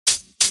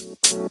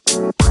Hello,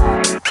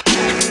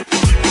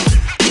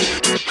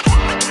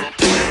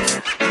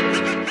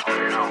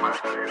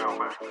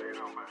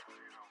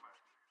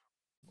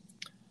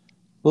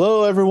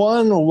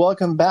 everyone.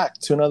 Welcome back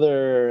to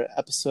another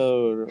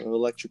episode of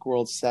Electric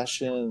World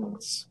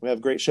Sessions. We have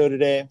a great show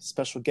today,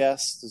 special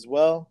guests as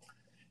well.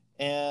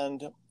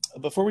 And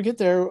before we get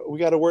there, we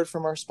got a word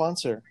from our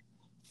sponsor,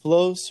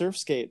 Flow Surf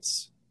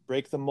Skates.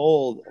 Break the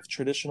mold of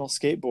traditional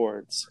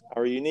skateboards.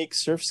 Our unique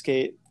surf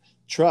skate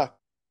truck,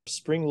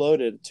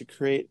 spring-loaded to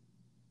create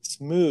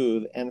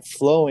smooth and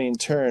flowing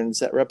turns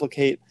that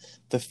replicate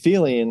the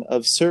feeling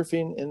of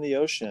surfing in the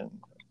ocean.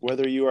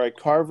 Whether you are a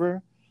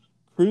carver,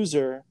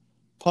 cruiser,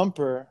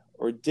 pumper,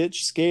 or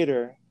ditch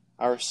skater,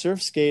 our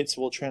surf skates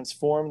will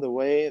transform the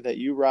way that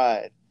you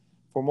ride.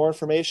 For more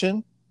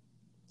information,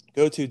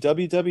 go to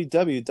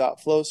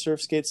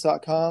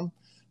www.flowsurfskates.com.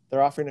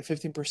 They're offering a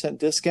 15%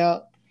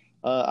 discount.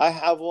 I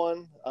have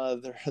one.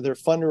 They're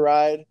fun to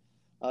ride.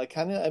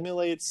 Kind of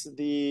emulates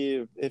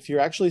if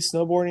you're actually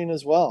snowboarding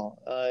as well,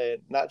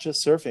 not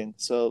just surfing.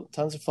 So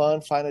tons of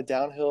fun. Find a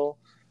downhill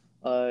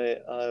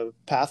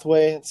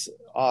pathway. It's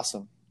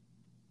awesome.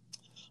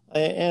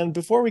 And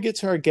before we get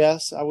to our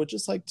guests, I would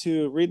just like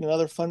to read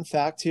another fun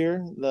fact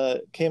here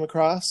that came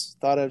across,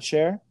 thought I'd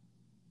share.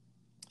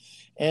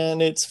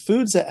 And it's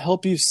foods that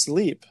help you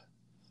sleep.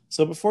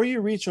 So before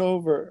you reach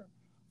over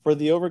for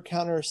the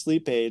over-counter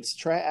sleep aids,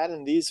 try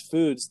adding these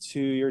foods to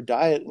your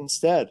diet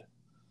instead.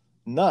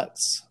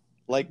 Nuts,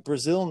 like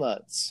Brazil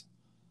nuts,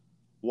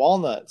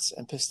 walnuts,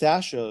 and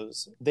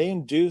pistachios, they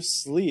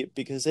induce sleep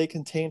because they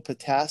contain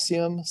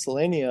potassium,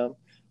 selenium,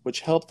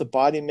 which help the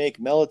body make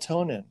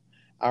melatonin,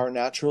 our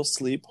natural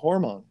sleep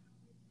hormone.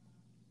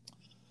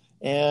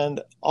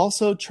 And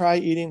also try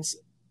eating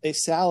a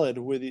salad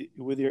with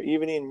your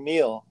evening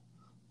meal.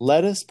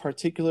 Lettuce,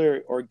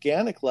 particularly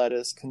organic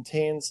lettuce,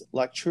 contains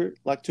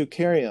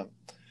lactucarium,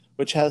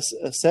 which has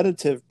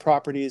sedative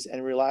properties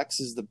and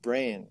relaxes the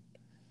brain.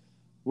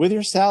 With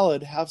your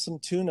salad, have some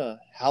tuna,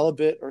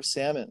 halibut, or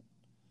salmon.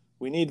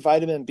 We need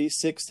vitamin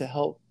B6 to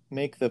help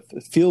make the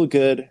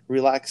feel-good,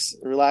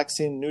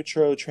 relaxing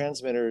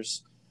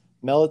neurotransmitters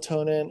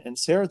melatonin and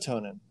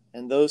serotonin,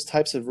 and those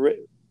types of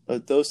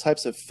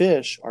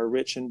fish are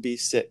rich in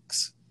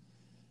B6.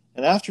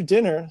 And after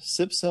dinner,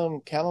 sip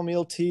some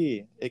chamomile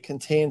tea. It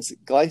contains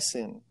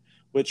glycine,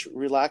 which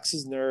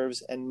relaxes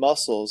nerves and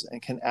muscles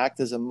and can act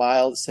as a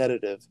mild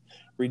sedative,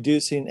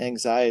 reducing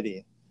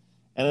anxiety.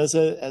 And as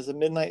a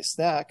midnight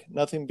snack,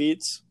 nothing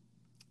beats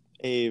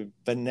a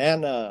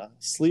banana.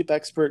 Sleep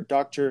expert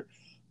Dr.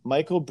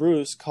 Michael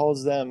Bruce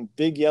calls them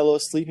big yellow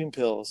sleeping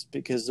pills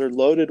because they're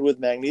loaded with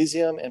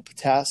magnesium and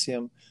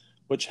potassium,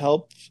 which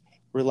help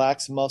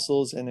relax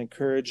muscles and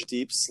encourage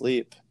deep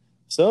sleep.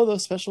 So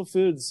those special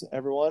foods,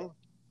 everyone,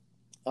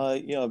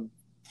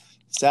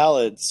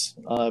 salads,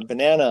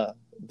 banana,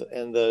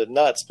 and the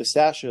nuts,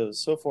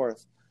 pistachios, so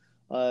forth.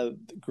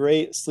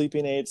 Great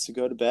sleeping aids to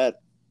go to bed.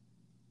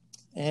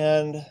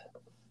 And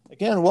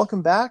again,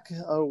 welcome back.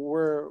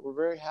 We're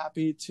very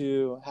happy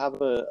to have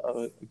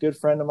a good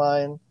friend of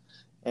mine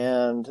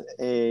and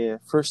a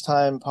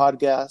first-time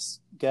podcast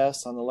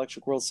guest on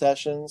Electric World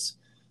Sessions,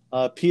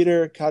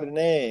 Peter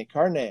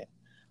Carne.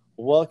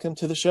 Welcome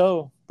to the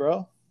show,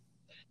 bro.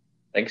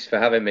 Thanks for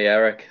having me,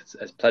 Eric.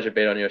 It's a pleasure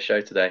being on your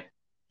show today.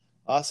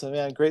 Awesome,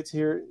 man. Great to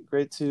hear.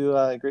 Great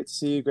to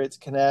see you. Great to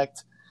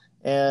connect.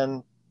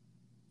 And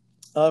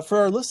for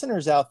our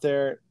listeners out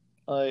there,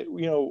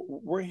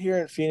 we're here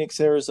in Phoenix,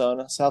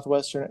 Arizona,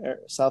 Southwest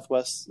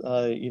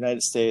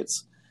United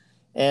States,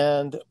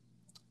 and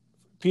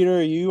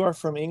Peter, you are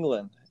from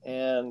England,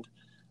 and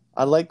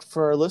I'd like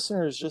for our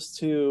listeners just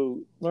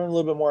to learn a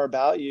little bit more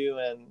about you,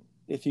 and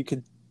if you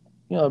could,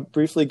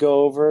 briefly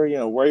go over,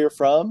 where you're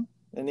from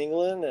in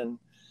England,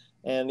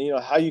 and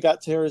how you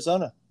got to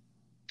Arizona.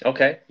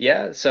 Okay,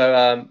 yeah. So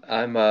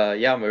I'm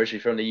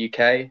originally from the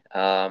UK.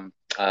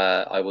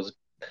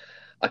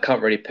 I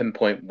can't really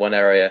pinpoint one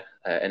area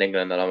in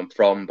England that I'm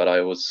from, but I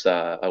was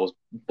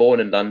born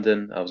in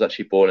London. I was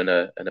actually born in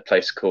a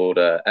place called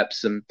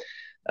Epsom.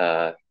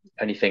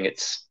 Anything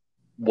it's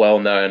well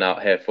known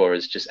out here for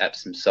is just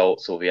Epsom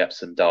Salts or the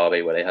Epsom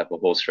Derby, where they have the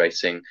horse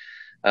racing.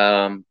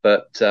 I've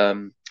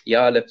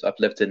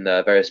lived in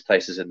various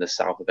places in the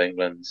south of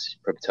England. You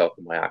can probably tell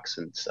from my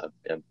accent.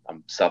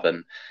 I'm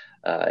Southern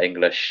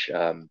English.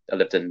 I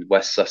lived in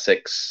West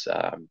Sussex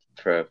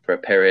for a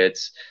period.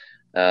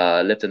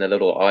 Lived in a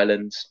little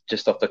island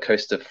just off the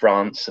coast of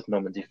France, of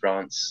Normandy,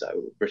 France,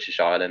 so British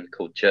island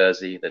called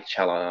Jersey, the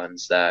Channel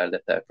Islands there. I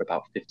lived there for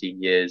about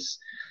 15 years,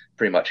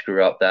 pretty much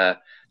grew up there.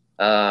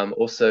 I've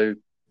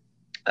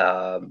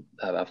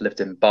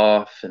lived in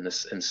Bath, in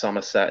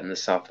Somerset, in the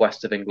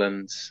southwest of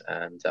England,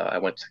 and I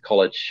went to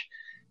college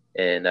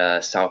in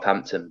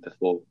Southampton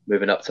before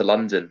moving up to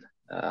London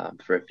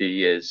for a few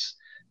years,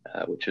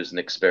 which was an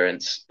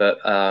experience.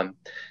 But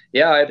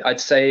I'd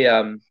say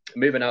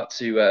moving out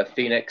to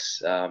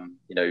Phoenix, 10,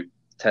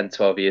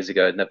 12 years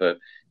ago, I'd never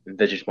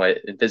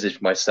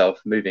envisaged myself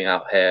moving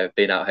out here,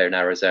 being out here in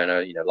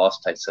Arizona.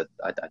 Last place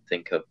I'd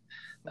think of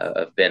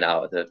being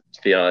out. To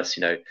be honest,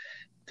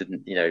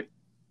 didn't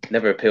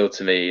never appealed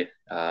to me.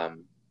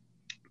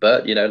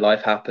 But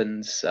life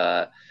happens.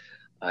 I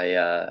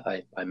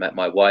met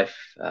my wife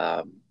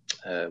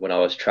when I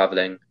was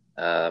traveling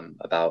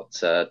about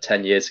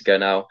 10 years ago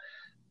now.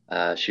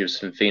 She was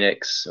from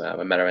Phoenix.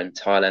 I met her in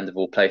Thailand, of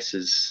all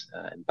places,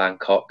 in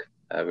Bangkok.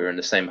 We were in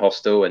the same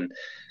hostel and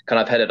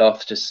kind of headed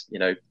off,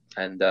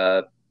 and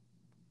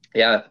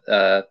yeah,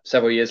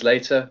 several years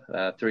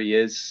later, 3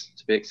 years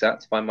to be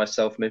exact, find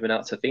myself moving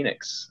out to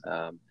Phoenix.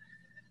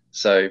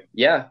 So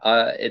yeah,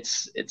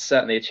 it's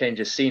certainly a change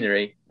of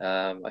scenery.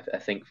 I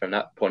think from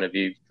that point of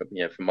view,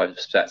 from my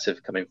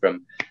perspective, coming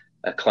from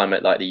a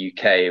climate like the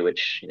UK,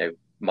 which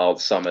mild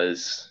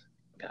summers,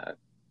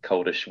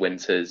 coldish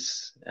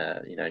winters,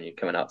 and you're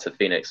coming out to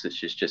Phoenix,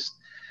 which is just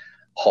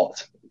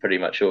hot pretty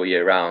much all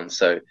year round.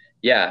 So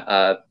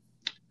yeah,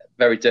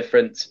 very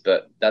different,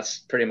 but that's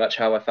pretty much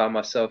how I found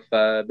myself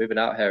moving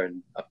out here,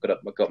 and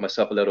I've got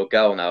myself a little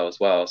girl now as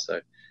well. So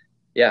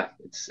yeah,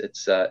 it's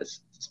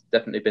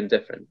definitely been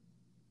different.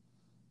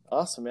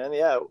 Awesome, man.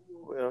 Yeah.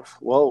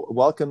 Well,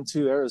 welcome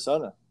to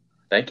Arizona.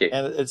 Thank you.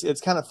 And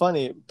it's kind of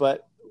funny,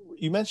 but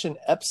you mentioned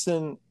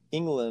Epsom,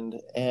 England,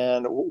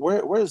 and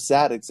where's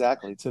that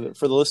exactly?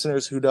 For the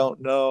listeners who don't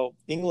know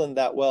England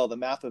that well, the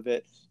map of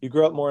it, you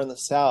grew up more in the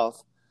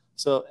south.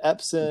 So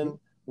Epsom,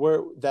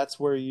 that's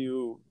where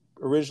you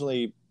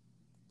originally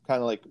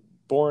kind of like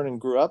born and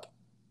grew up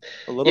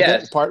a little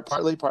bit,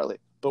 partly.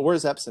 But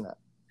where's Epsom at?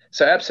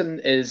 So Epsom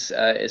is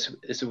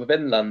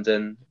within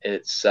London.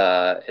 It's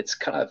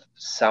kind of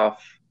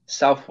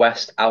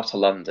southwest outer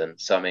London.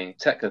 So I mean,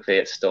 technically,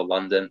 it's still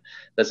London.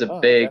 There's a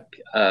big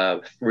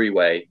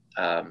freeway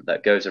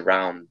that goes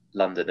around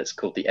London. It's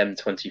called the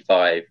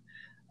M25,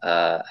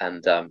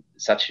 and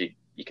it's actually,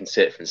 you can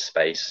see it from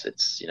space.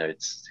 It's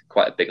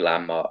quite a big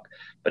landmark,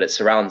 but it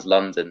surrounds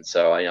London.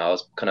 So I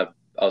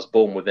was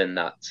born within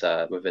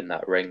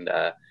that ring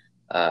there,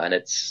 and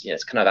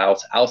it's kind of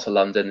outer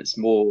London. It's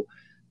more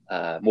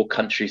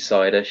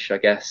countryside-ish, I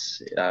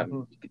guess.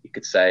 You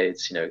could say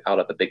it's out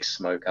of a big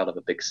smoke, out of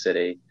a big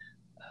city.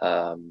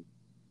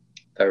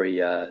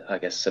 Very I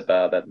guess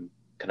suburban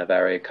kind of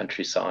area,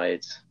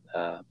 countryside.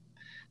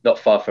 Not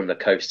far from the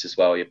coast as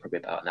well. You're probably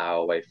about an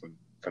hour away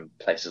from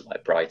places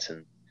like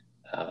Brighton.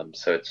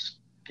 So it's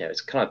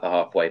kind of the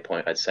halfway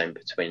point, I'd say,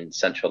 between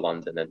central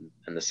London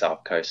and the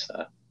south coast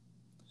there.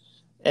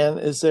 And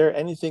is there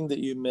anything that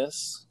you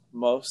miss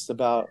most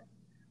about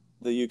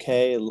the UK,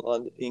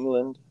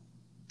 England?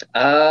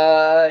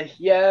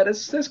 Yeah,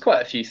 there's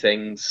quite a few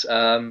things.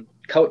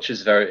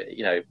 Culture's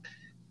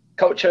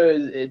culture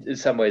in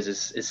some ways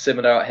is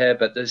similar out here,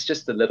 but there's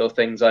just the little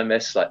things I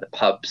miss, like the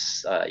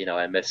pubs.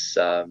 I miss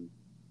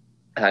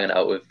hanging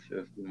out with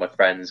my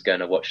friends,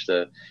 going to watch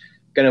the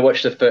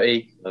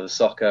footy or the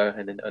soccer,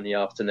 and in the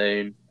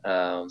afternoon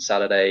on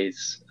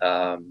Saturdays.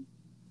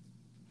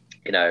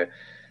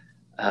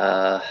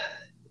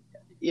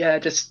 Yeah,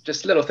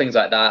 just little things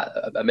like that.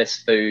 I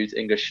miss food,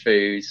 English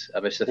food.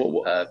 I miss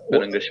the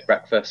English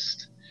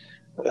breakfast.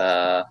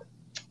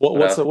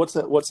 What's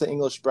the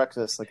English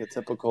breakfast, like a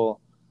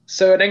typical?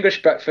 So an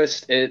English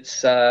breakfast, it's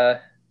so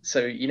how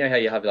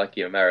you have like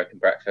your American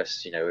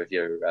breakfast, with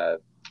your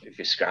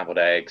scrambled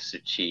eggs,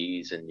 your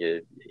cheese, and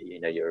your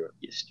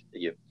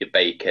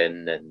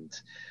bacon, and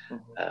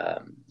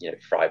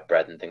fried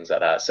bread and things like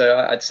that. So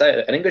I'd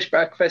say an English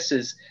breakfast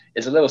is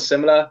a little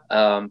similar,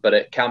 but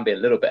it can be a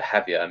little bit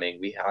heavier. I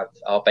mean,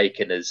 our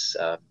bacon is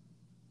a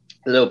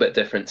little bit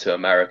different to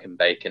American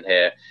bacon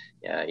here.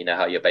 Yeah, you know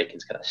how your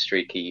bacon's kind of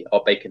streaky.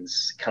 Our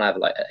bacon's kind of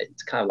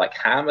like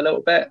ham a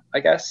little bit, I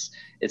guess.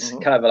 It's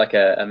kind of like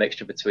a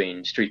mixture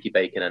between streaky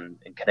bacon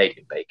and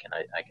Canadian bacon,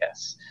 I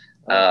guess.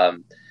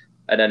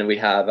 And then we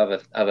have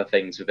other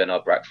things within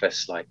our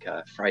breakfast, like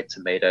fried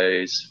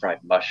tomatoes, fried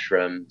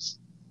mushrooms.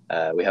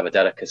 We have a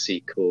delicacy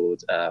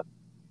called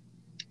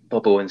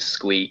bubble and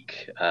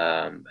squeak,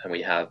 and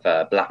we have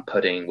black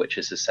pudding, which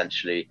is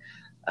essentially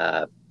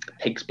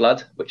pig's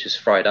blood, which is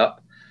fried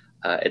up.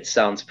 It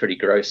sounds pretty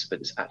gross,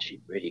 but it's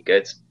actually really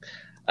good.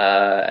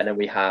 And then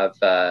we have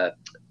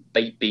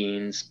baked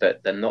beans,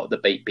 but they're not the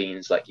baked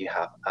beans like you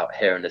have out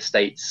here in the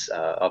States.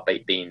 Our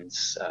baked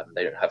beans,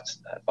 they don't have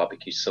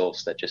barbecue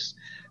sauce. They're just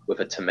with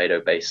a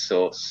tomato-based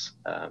sauce,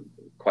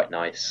 quite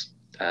nice.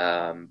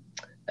 And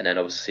then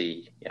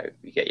obviously,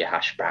 you get your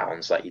hash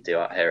browns like you do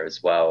out here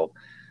as well.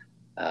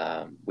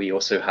 We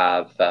also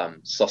have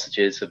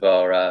sausages with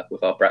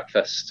our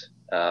breakfast,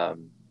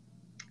 and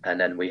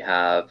then we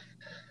have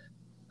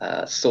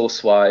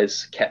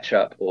sauce-wise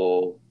ketchup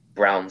or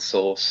brown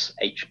sauce,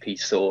 HP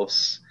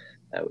sauce,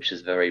 which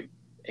is very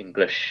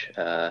English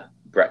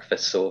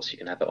breakfast sauce. You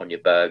can have it on your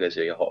burgers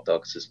or your hot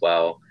dogs as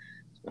well.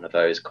 It's one of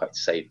those, quite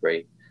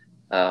savoury.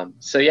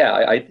 So yeah,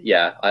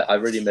 I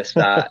really miss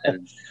that,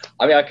 and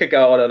I mean I could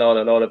go on and on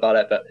and on about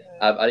it, but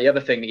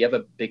the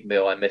other big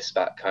meal I miss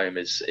back home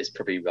is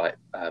probably like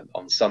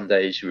on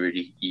Sundays you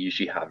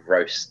usually have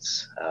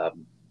roasts.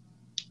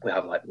 We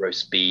have like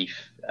roast beef,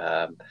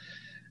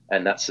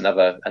 and that's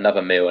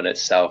another meal in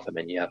itself. I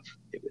mean, it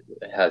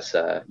has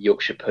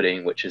Yorkshire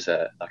pudding, which is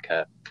a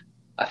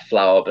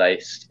flour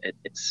based.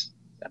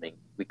 I mean,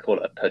 we call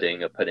it a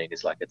pudding. A pudding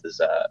is like a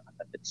dessert.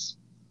 It's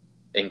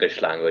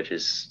English language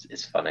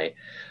is funny,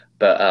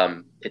 but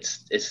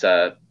it's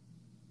a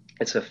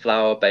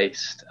flour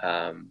based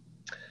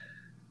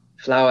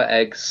flour,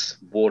 eggs,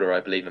 water, I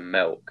believe, and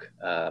milk.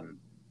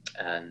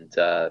 And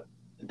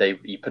they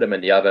you put them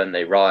in the oven,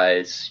 they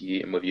rise. You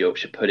eat them with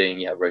Yorkshire pudding.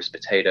 You have roast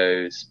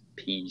potatoes,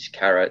 peas,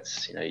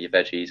 carrots, your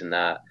veggies and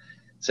that.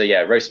 So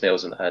yeah, roast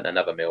meals and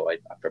another meal I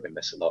probably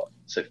miss a lot.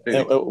 So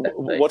And, food,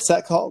 definitely. what's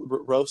that called?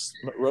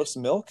 Roast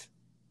milk?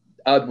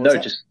 What was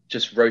No, that?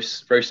 just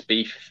roast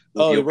beef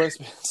with Oh, the Yorkshire. roast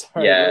beef.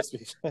 Sorry, Yeah, roast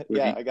beef. with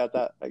Yeah, I got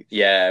that.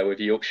 yeah, with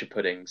Yorkshire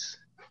puddings.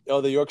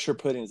 Oh, the Yorkshire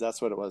puddings.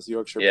 That's what it was.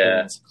 Yorkshire Yeah.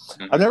 puddings.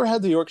 I've Hmm. never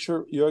had the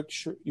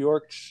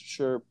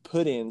Yorkshire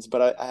puddings,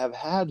 but I have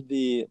had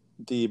the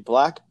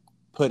black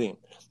pudding.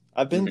 Hmm.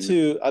 I've been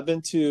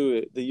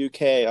to the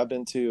UK. I've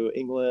been to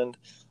England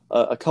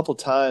a couple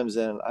times,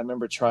 and I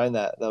remember trying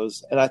that. That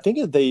was, and I think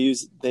that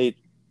they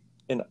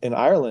in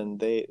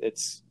Ireland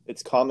it's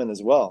common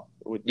as well.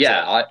 Is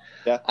Yeah, that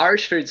yeah?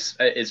 Irish foods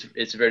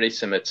is really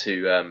similar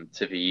to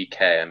the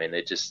UK. I mean,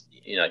 they just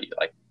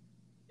like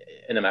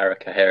in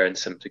America here in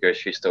some of the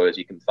grocery stores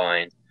you can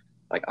find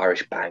like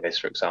Irish bangers,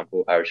 for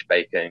example, Irish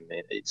bacon.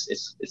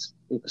 It's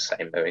all the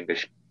same though.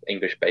 English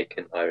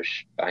bacon,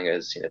 Irish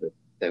bangers.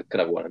 They're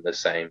kind of one and the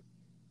same.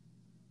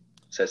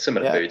 So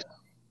similar Yeah, foods.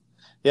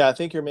 yeah. I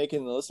think you're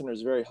making the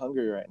listeners very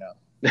hungry right now,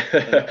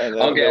 and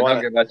I'm they getting want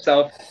hungry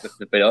myself,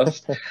 to be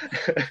honest. to.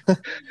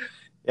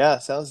 Yeah,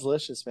 sounds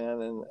delicious,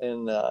 man.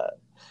 And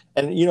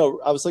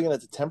I was looking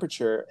at the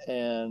temperature,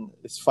 and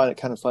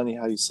kind of funny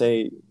how you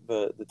say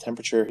the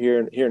temperature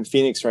here in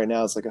Phoenix right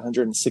now is like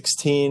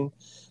 116.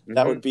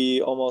 That would Hmm.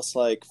 be almost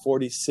like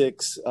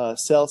 46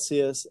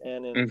 Celsius,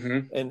 and Hmm.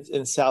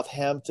 in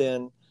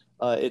Southampton,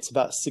 it's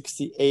about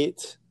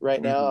 68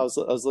 right now.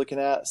 Hmm. I was looking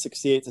at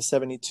 68 to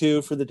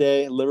 72 for the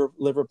day.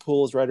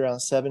 Liverpool is right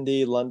around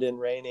 70. London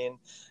raining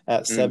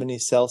at Mm. 70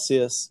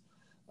 Celsius.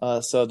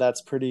 So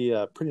that's pretty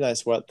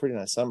nice weather, pretty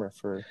nice summer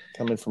for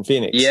coming from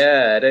Phoenix.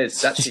 Yeah, it is.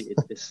 It's actually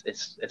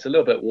it's a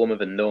little bit warmer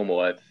than normal.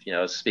 I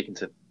was speaking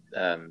to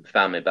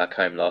family back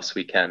home last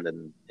weekend,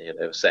 and they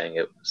were saying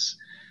it was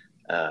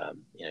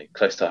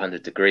close to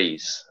 100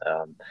 degrees.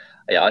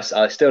 Yeah,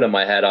 I still in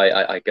my head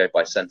I go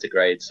by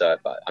centigrade. So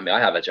but, I mean I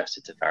have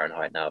adjusted to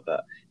Fahrenheit now,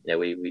 but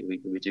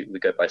we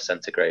go by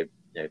centigrade.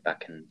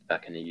 Back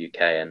in the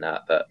UK and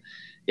that. But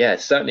yeah,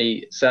 it's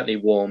certainly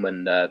warm.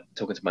 And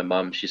talking to my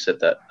mum, she said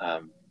that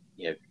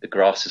the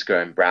grass is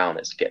growing brown.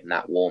 It's getting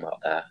that warm out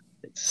there.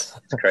 It's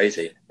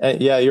crazy.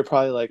 And yeah, you're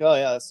probably like, oh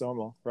yeah, that's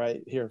normal,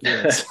 right here in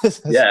Phoenix,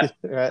 Yeah.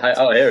 right?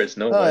 Oh, here it's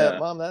Oh normal. yeah, Yeah.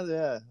 mom,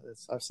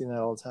 I've seen that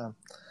all the time.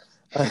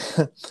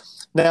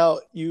 Now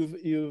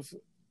you've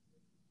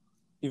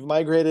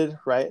migrated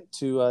right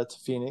to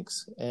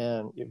Phoenix,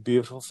 and you have a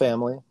beautiful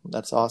family.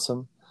 That's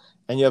awesome,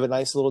 and you have a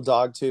nice little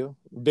dog too,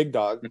 big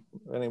dog,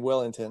 I mean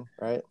Wellington,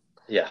 right?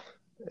 Yeah.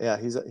 Yeah,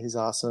 he's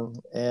awesome.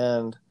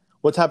 And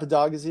what type of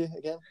dog is he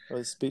again? What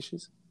is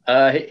species?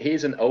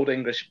 He's an old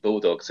English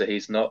bulldog, so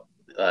he's not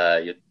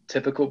your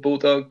typical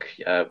bulldog.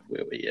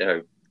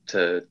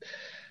 To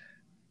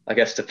I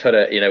guess to put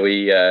it,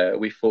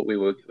 we thought we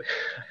were,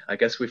 I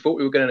guess we thought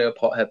we were going to do a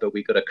pothead, but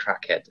we got a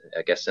crackhead,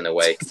 I guess in a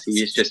way, because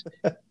he's just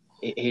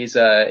he's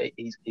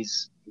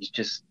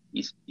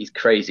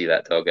crazy,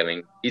 that dog. I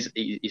mean,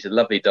 he's a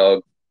lovely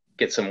dog,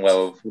 gets on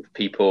well with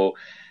people,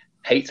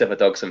 hates other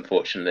dogs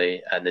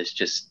unfortunately, and is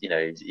just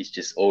he's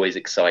just always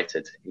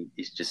excited.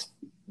 He's just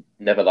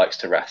never likes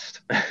to rest.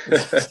 But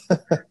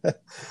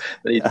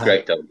he's a Yeah,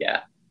 great dog,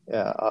 yeah.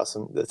 yeah,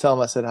 awesome. Tell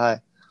him I said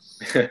hi.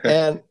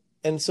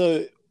 And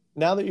so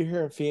now that you're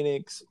here in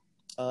Phoenix,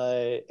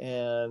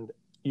 and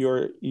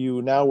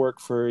you now work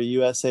for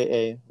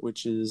USAA,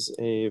 which is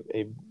a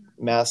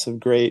massive,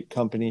 great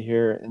company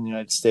here in the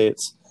United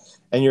States,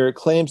 and you're a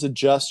claims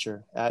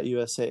adjuster at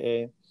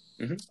USAA.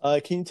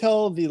 Mhm. Can you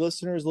tell the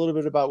listeners a little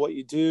bit about what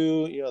you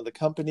do? The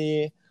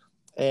company,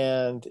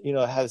 and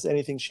has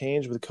anything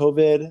changed with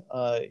COVID?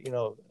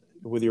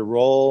 With your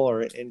role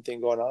or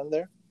anything going on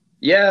there?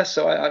 Yeah,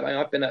 so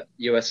I've been at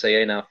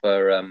USAA now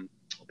for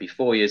it'll be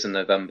 4 years in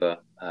November.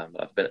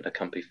 I've been at the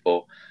company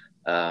for.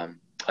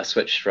 I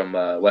switched from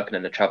working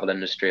in the travel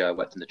industry. I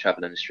worked in the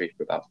travel industry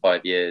for about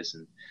 5 years,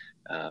 and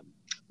um,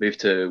 moved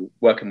to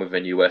working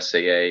within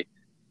USAA.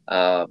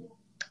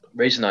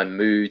 Reason I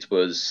moved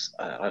was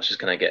I was just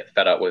going to get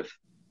fed up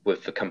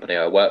with the company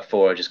I worked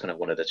for. I just kind of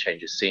wanted a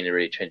change of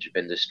scenery, change of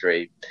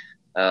industry.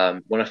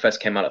 When I first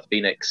came out of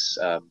Phoenix,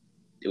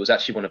 it was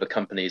actually one of the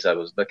companies I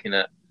was looking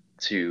at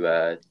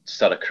to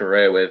start a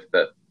career with,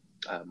 but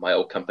my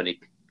old company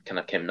kind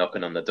of came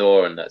knocking on the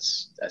door, and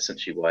that's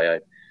essentially why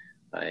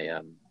I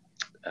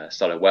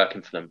started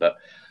working for them. But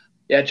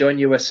yeah, joined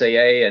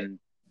USAA, and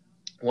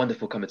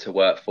wonderful company to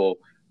work for.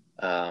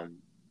 Um,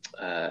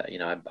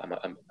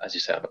 I'm, as you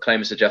say, I'm a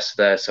claims adjuster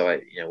there. So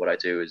what I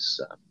do is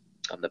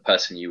I'm the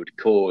person you would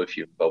call if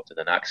you're involved in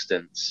an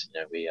accident.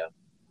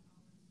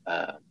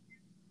 Uh,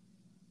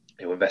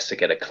 you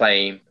investigate a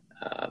claim,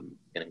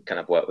 and kind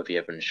of work with the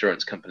other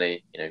insurance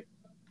company.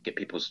 Get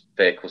people's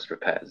vehicles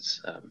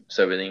repairs.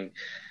 So everything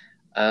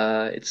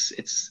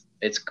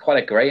It's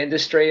quite a grey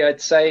industry,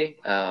 I'd say,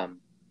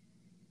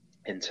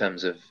 in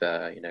terms of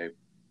um,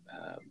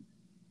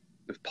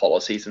 with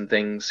policies and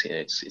things.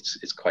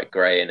 It's quite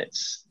grey, and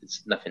it's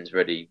nothing's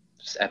really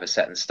ever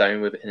set in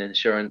stone with in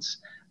insurance.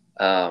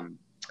 Um,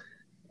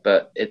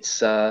 but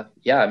it's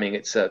yeah, I mean,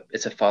 it's a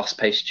fast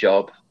paced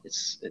job.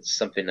 It's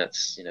something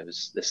that's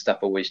there's stuff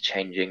always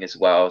changing as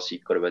well, so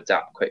you've got to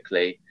adapt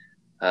quickly.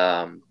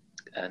 Um,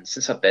 and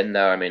since I've been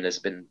there, I mean, there's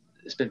been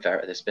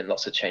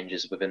lots of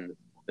changes within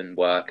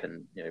work,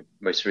 and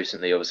most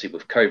recently, obviously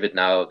with COVID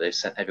now, they've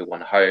sent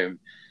everyone home.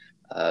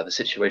 The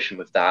situation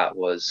with that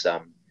was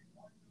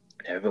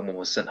everyone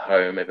was sent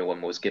home.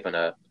 Everyone was given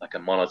a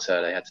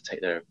monitor. They had to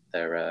take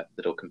their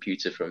little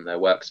computer from their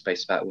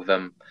workspace back with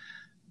them,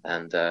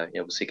 and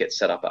obviously get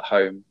set up at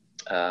home.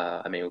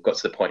 I mean, we've got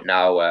to the point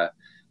now where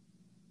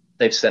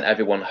they've sent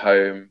everyone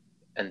home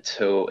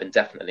until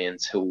indefinitely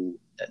until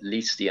at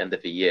least the end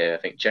of the year. I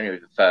think January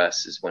the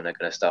 1st is when they're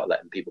going to start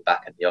letting people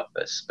back in the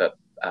office. But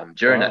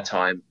during that Wow.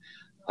 time,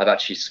 I've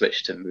actually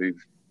switched to move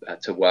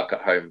to work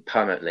at home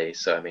permanently.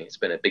 So I mean, it's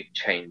been a big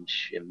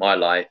change in my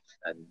life,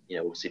 and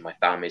obviously my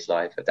family's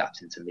life,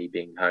 adapting to me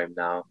being home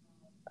now.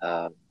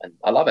 And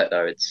I love it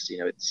though.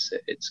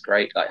 It's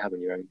great, like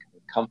having your own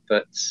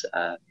comforts.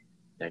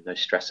 No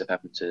stress of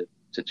having to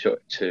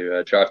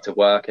drive to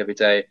work every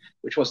day,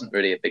 which wasn't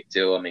really a big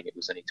deal. I mean, it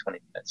was only 20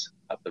 minutes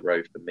up the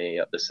road for me,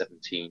 up the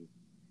 17.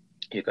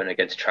 You're going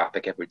against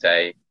traffic every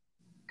day,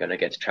 going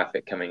against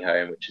traffic coming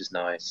home, which is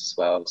nice as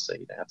well. So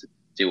you don't have to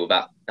deal with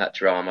that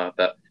drama.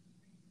 But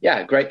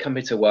yeah, great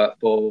company to work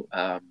for.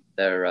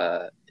 They're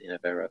a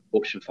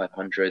Fortune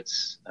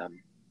 500s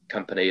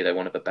company. They're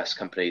one of the best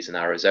companies in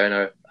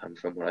Arizona,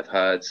 from what I've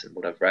heard and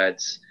what I've read.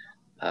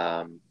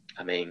 I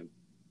mean,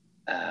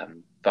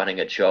 finding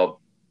a job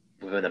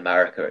within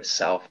America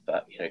itself,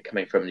 but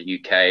coming from the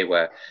UK,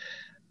 where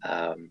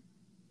um,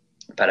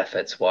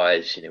 benefits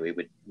wise, we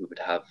would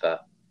have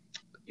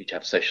you'd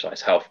have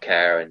socialized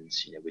healthcare, and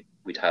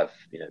we'd have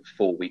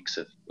 4 weeks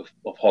of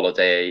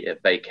holiday,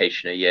 of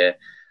vacation a year.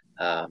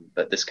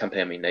 But this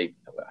company, I mean,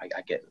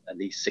 I get at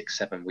least 6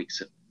 7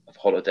 weeks of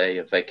holiday,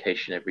 of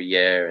vacation every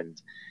year, and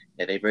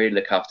they really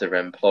look after their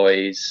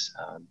employees.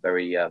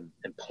 Very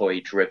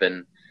employee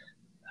driven.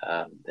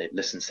 They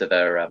listen to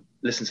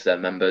their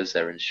members.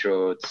 They're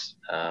insured,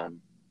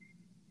 and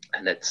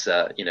it's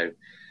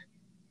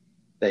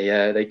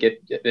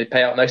they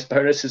pay out nice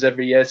bonuses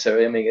every year.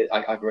 So I mean,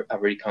 I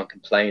really can't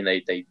complain.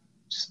 They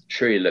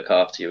truly look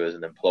after you as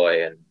an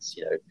employee, and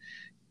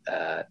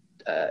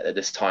at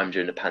this time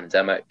during the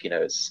pandemic,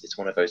 it's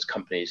one of those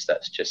companies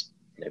that's just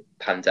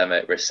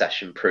pandemic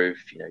recession proof.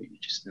 You're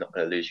just not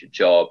going to lose your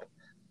job.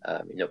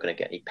 You're not going to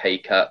get any pay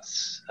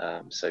cuts.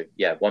 So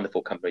yeah,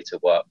 wonderful company to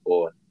work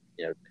for.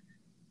 You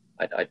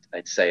know,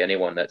 I'd say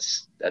anyone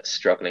that's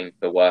struggling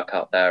for work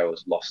out there or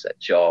has lost their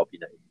job,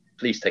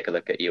 please take a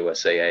look at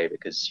USAA,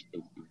 because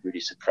you're really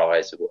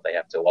surprised at what they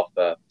have to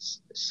offer.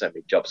 There's so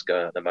many jobs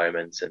going at the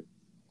moment, and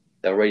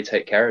they'll really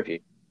take care of you.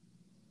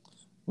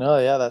 No,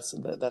 yeah,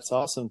 that's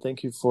awesome.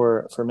 Thank you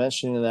for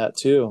mentioning that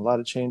too. A lot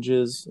of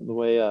changes the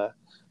way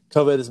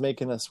COVID is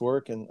making us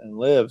work and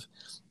live.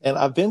 And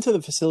I've been to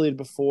the facility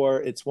before.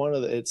 It's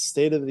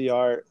state of the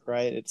art,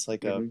 right? It's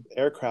like a Hmm.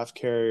 aircraft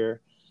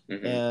carrier,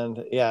 Hmm.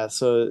 and yeah,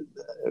 so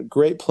a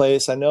great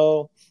place. I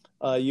know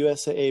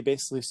USAA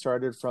basically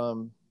started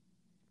from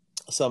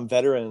some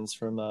veterans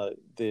from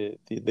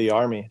the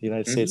Army, the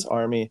United States Hmm.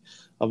 Army,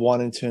 of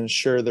wanting to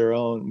ensure their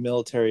own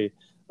military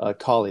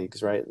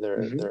colleagues, right?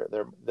 Hmm.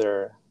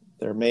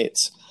 Their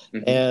mates,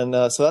 Hmm.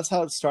 and so that's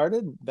how it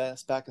started.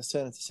 Back in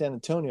San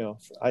Antonio,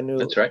 I knew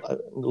That's right. a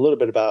little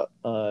bit about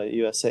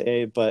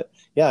USAA, but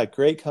yeah,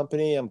 great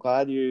company. I'm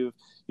glad you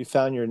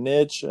found your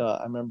niche.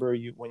 I remember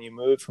you when you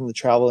moved from the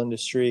travel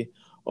industry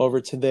over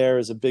to there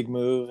is a big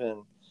move,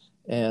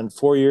 and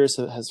 4 years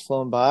has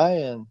flown by,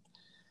 and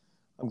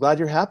I'm glad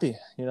you're happy.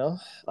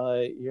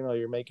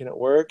 You're making it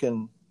work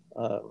and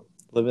uh,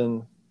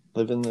 living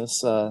living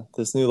this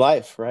new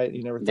life, right?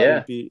 You never thought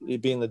Yeah.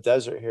 you'd be in the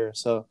desert here,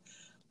 so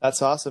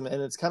that's awesome.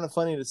 And it's kind of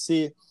funny to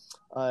see.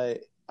 Uh,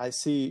 I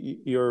see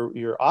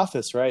your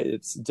office, right?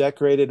 It's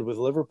decorated with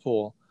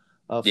Liverpool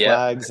Yeah.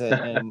 flags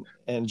and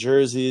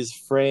jerseys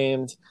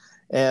framed.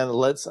 And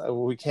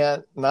we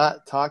can't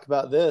not talk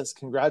about this.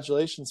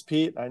 Congratulations,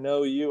 Pete. I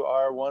know you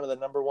are one of the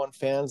number one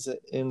fans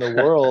in the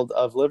world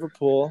of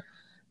Liverpool,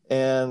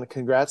 and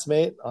congrats,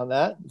 mate, on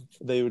that.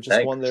 They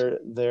just won Thanks.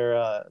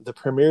 their the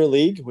Premier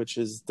League, which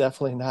is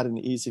definitely not an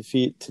easy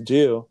feat to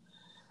do.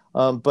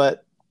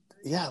 But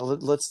yeah,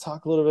 let's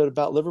talk a little bit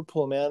about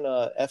Liverpool, man.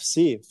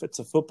 FC. It's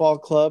a football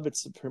club.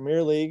 It's the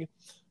Premier League,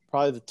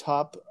 probably the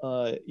top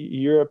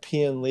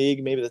European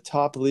league, maybe the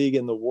top league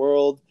in the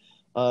world.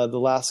 The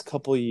last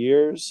couple of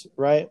years,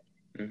 right?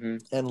 Hmm.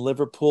 And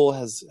Liverpool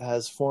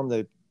has formed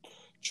a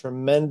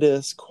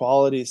tremendous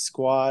quality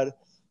squad,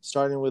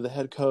 starting with the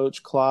head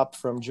coach Klopp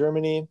from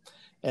Germany,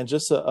 and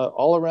just a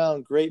all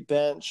around great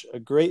bench, a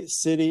great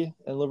city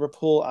in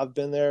Liverpool. I've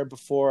been there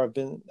before. I've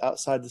been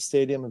outside the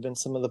stadium. I've been to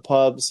some of the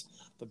pubs.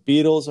 The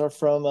Beatles are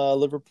from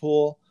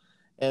Liverpool,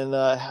 And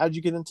how'd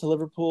you get into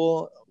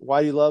Liverpool?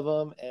 Why do you love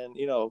them? And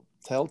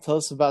tell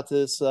us about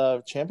this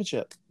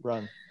championship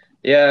run.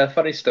 Yeah,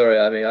 funny story.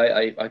 I mean,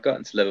 I got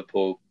into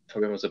Liverpool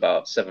probably when I was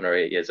about 7 or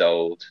 8 years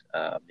old.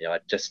 I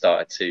just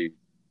started to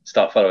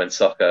start following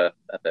soccer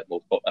a bit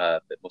more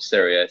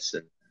serious,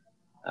 and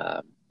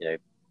you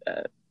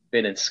know,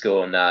 being in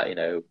school and that,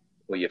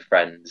 all your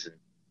friends and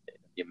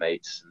your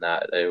mates and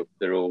that,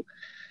 they're all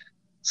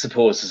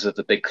supporters of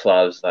the big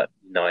clubs like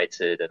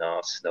United and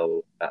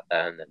Arsenal back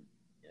then, and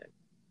you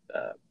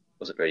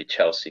wasn't really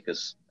Chelsea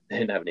because they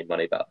didn't have any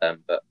money back then,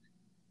 but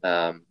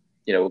um,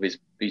 all these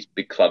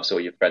big clubs all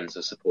your friends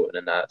are supporting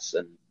and that's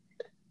and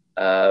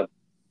uh,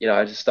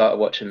 I just started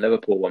watching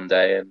Liverpool one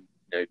day and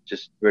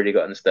just really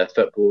got into their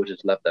football,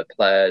 just loved their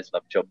players,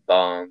 loved John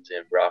Barnes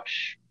and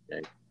Rush,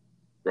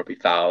 Robbie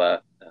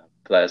Fowler,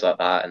 players like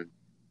that, and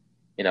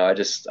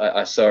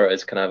I saw it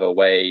as kind of a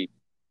way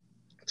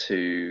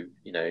to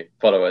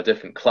follow a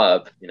different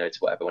club, to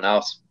what everyone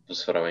else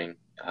was following,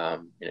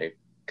 kind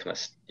of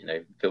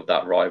build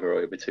that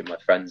rivalry between my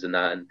friends and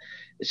that, and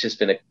it's just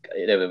been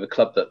a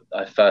club that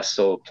I first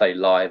saw play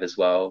live as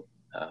well.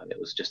 It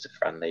was just a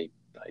friendly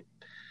like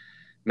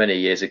many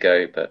years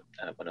ago, but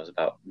when I was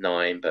about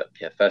 9. But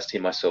yeah, first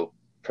team I saw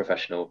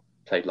professional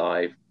play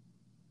live,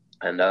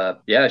 and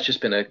yeah, it's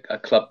just been a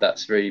club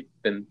that's really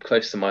been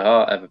close to my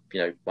heart ever,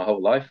 my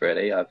whole life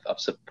really. I've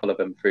followed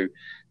them through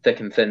thick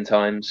and thin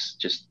times,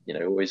 just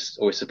always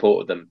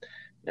supported them,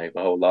 my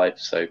whole life.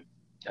 So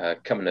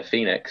coming to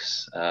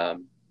Phoenix, I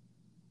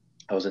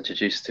was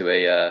introduced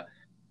to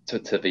to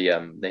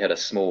the they had a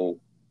small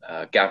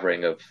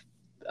gathering of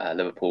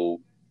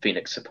Liverpool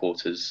Phoenix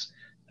supporters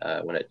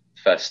when it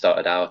first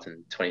started out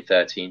in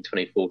 2013,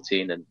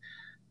 2014, and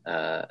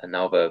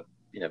now the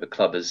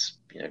club is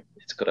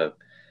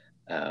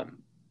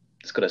um,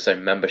 it's got its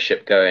own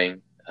membership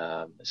going,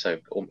 so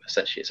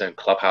essentially its own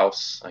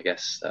clubhouse, I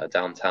guess,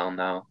 downtown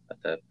now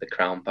at the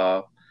Crown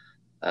Bar.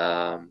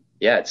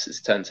 Yeah,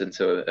 it's turned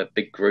into a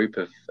big group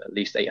of at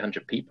least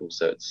 800 people.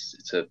 So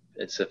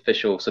it's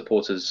official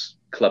supporters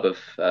club of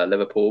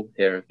Liverpool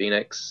here in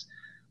Phoenix.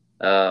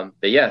 But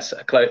yes,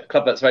 a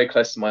club that's very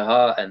close to my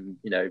heart, and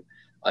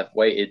I've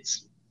waited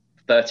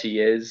 30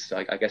 years,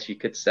 I guess you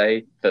could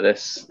say, for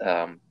this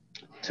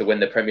to win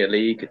the Premier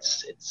League.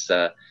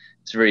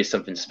 It's really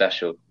something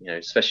special,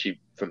 especially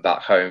from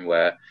back home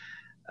where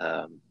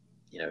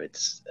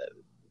it's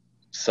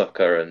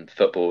soccer and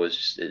football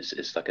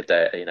is like a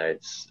day,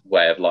 it's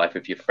way of life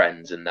with your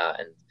friends and that,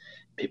 and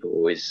people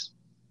always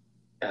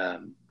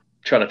um,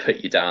 trying to put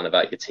you down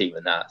about your team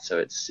and that. So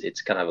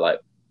it's kind of like,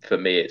 for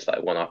me, it's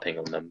like one upping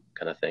on them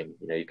kind of thing.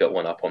 You got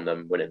one up on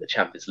them winning the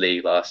Champions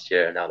League last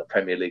year and now the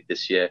Premier League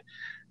this year.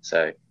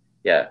 So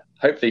yeah,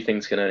 hopefully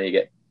things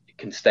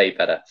can stay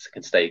better,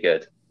 can stay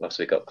good whilst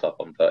we got club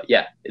on. But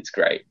yeah, it's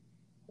great.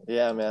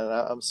 Yeah, man,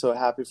 I'm so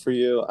happy for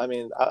you. I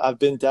mean, I've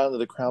been down to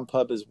the Crown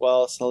Pub as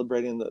well,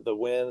 celebrating the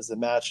wins, the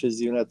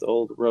matches, even at the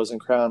old Rose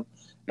and Crown,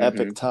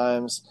 epic Hmm.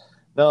 times.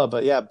 No,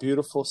 but yeah,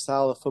 beautiful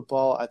style of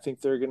football. I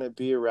think they're going to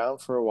be around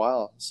for a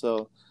while.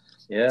 So,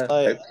 Yeah,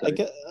 hope I so.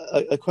 get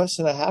a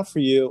question I have for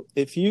you.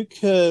 If you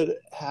could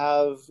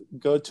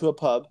go to a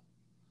pub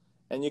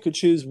and you could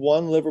choose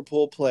one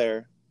Liverpool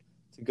player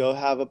to go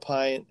have a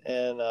pint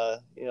and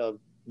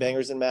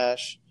bangers and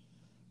mash,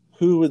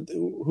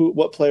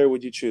 what player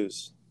would you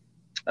choose?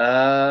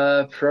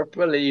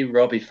 Probably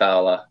Robbie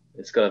Fowler.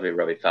 It's got to be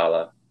Robbie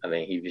Fowler. I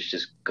mean, he was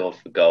just god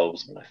for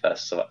goals when I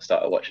first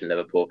started watching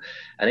Liverpool,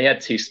 and he had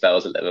 2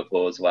 spells at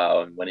Liverpool as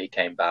well. And when he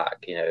came back,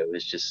 it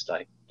was just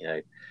like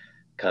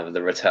kind of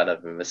the return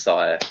of the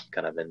Messiah,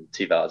 kind of in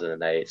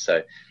 2008.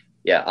 So,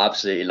 yeah,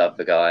 absolutely love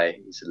the guy.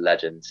 He's a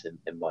legend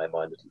in my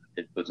mind.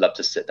 Would love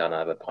to sit down and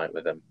have a pint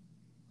with him.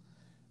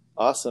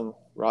 Awesome,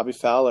 Robbie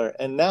Fowler.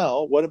 And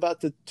now, what about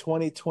the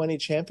 2020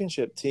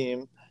 championship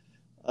team?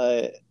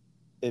 Uh,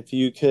 if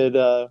you could,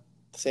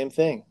 same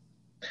thing.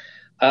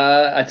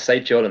 I'd say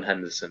Jordan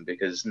Henderson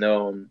because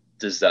no one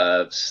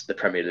deserves the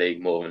Premier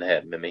League more than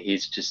him. I mean,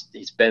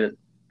 he's been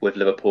with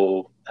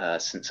Liverpool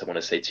since I want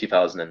to say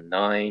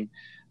 2009.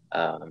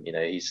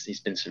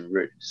 He's been some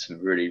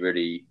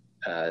really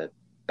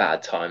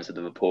bad times at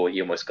Liverpool.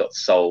 He almost got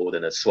sold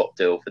in a swap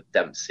deal for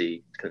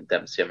Dempsey.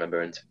 Dempsey, I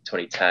remember in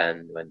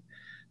 2010 when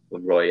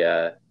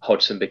Roy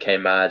Hodgson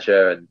became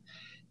manager, and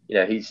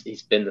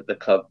he's been at the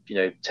club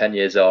 10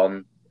 years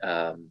on.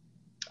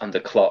 Under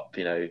Klopp,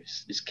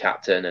 he's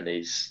captain, and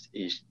he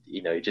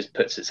just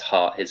puts his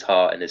heart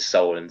and his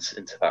soul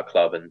into that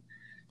club, and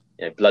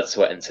blood,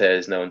 sweat, and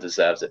tears. No one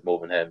deserves it more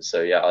than him.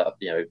 So yeah,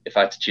 if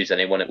I had to choose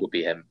anyone, it would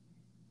be him,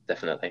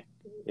 definitely.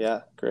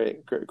 Yeah,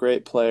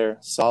 great player,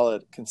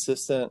 solid,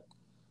 consistent.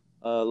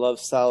 Love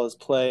Salah's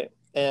play.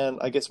 And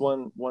I guess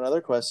one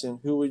other question: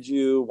 who would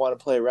you want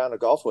to play a round of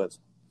golf with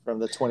from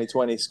the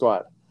 2020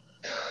 squad?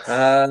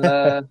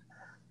 Uh,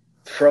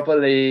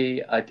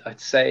 Probably, I'd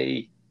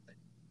say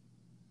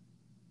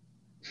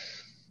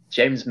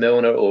James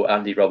Milner or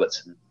Andy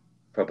Robertson.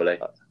 Probably,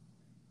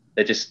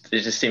 they just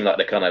seem like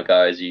the kind of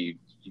guys you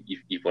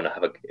want to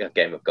have a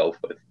game of golf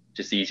with.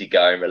 Just easy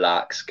going,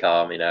 relaxed,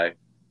 calm.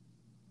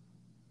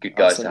 good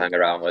guys to Awesome. hang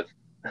around with.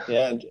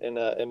 Yeah, and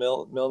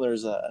Emil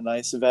Milner's a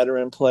nice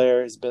veteran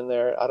player. He's been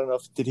there. I don't know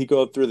if did he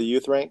go up through the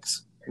youth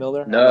ranks,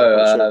 Milner? I'm not No,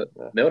 quite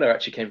sure. Milner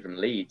actually came from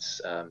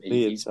Leeds.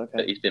 Leeds.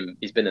 Okay. He's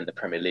been in the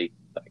Premier League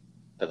like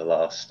for the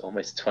last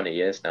almost 20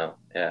 years now.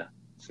 Yeah,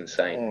 it's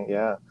insane. Dang,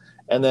 yeah.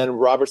 And then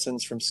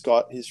Robertson's from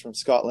Scot. He's from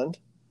Scotland,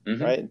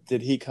 Hmm. right?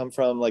 Did he come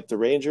from like the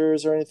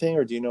Rangers or anything,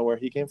 or do you know where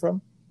he came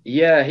from?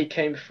 Yeah, he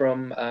came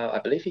from I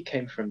believe he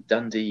came from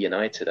Dundee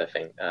United, I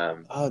think.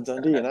 Oh,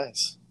 Dundee.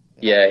 Nice.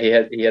 Yeah.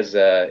 Yeah, he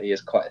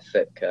has quite a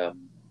thick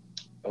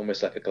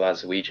almost like a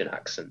Glaswegian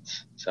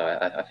accent. So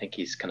I think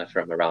he's kind of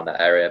from around that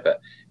area.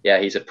 But yeah,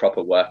 he's a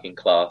proper working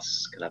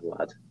class kind of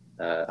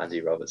lad,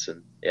 Andy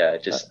Robertson. Yeah, Uh,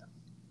 just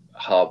a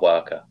hard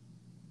worker.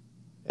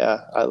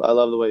 yeah. I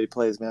love the way he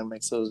plays, man.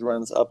 Makes those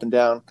runs up and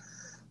down.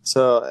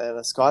 So and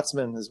a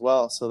Scotsman as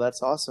well. So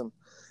that's awesome.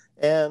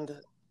 And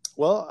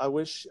well, I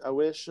wish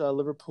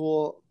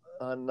Liverpool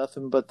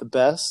nothing but the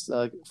best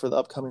for the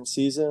upcoming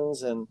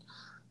seasons,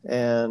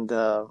 and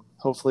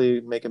hopefully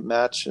make a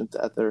match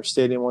at their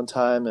stadium one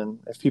time. And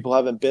if people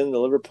haven't been to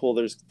Liverpool,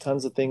 there's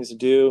tons of things to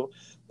do.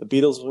 The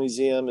Beatles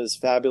Museum is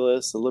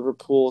fabulous. The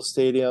Liverpool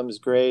Stadium is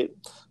great.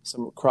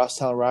 Some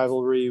crosstown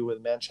rivalry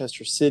with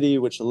Manchester City,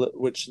 which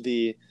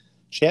the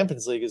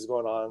Champions League is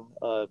going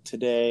on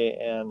today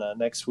and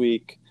next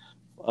week.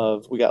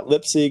 We got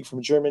Leipzig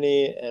from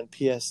Germany and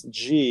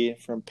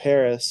PSG from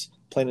Paris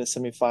playing in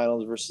the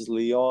semifinals versus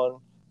Lyon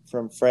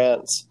from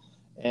France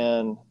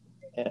and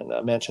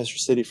Manchester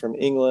City from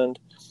England.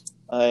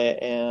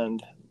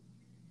 And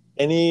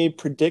any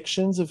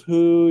predictions of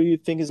who you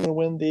think is going to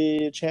win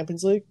the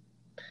Champions League?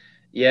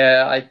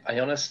 Yeah, I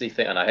honestly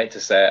think, and I hate to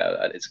say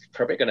it, it's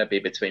probably going to be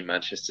between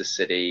Manchester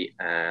City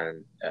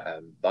and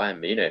Bayern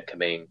Munich. I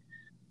mean,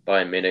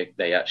 Bayern Munich,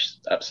 they actually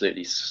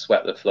absolutely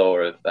swept the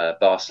floor of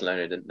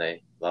Barcelona, didn't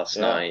they, last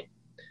Yeah.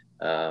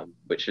 night?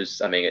 Which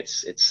is, I mean,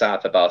 it's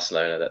sad for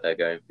Barcelona that they're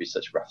going through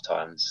such rough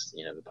times,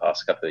 the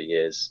past couple of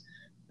years.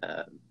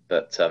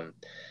 But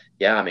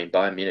yeah, I mean,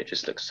 Bayern Munich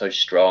just looks so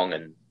strong,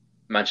 and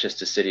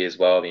Manchester City as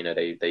well.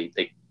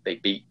 They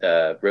beat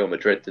Real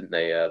Madrid, didn't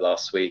they,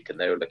 last week, and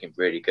they were looking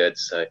really good.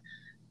 So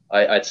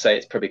I'd say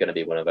it's probably going to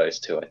be one of those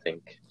two. I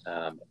think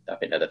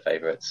they're the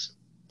favourites.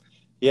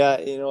 Yeah,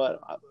 you know what?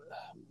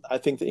 I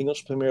think the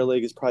English Premier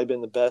League has probably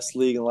been the best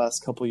league in the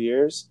last couple of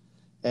years.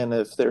 And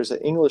if there's an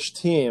English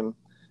team,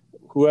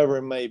 whoever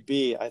it may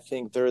be, I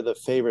think they're the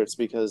favorites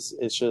because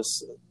it's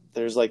just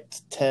there's like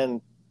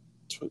 10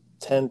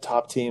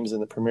 top teams in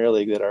the Premier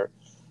League that are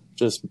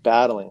just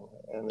battling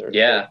and they're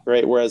Yeah.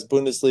 great. Whereas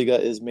Bundesliga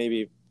is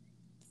maybe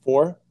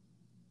four,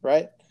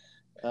 right?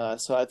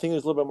 So I think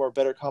there's a little bit more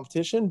better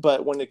competition.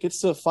 But when it gets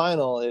to a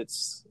final,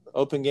 it's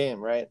open game,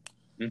 right?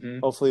 Hmm.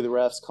 Hopefully the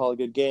refs call a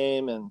good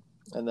game and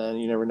then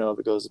you never know if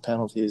it goes to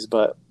penalties.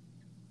 But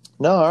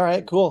no, all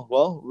right, cool.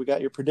 Well, we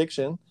got your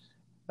prediction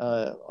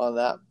on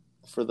that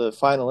for the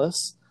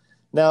finalists.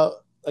 Now,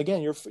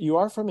 again, you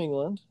are from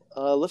England.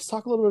 Let's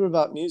talk a little bit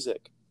about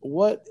music.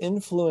 What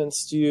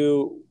influenced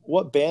you?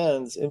 What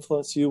bands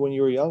influenced you when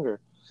you were younger?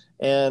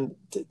 And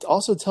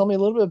also tell me a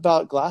little bit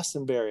about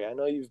Glastonbury. I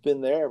know you've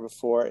been there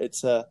before.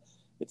 It's a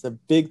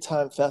big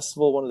time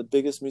festival, one of the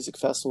biggest music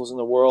festivals in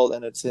the world,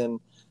 and it's in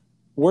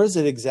where is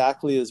it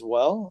exactly as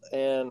well?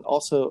 And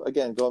also,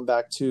 again, going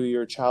back to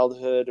your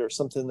childhood or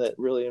something that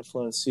really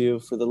influenced you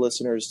for the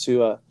listeners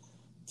to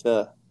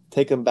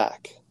take them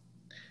back.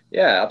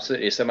 Yeah,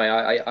 absolutely. So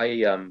I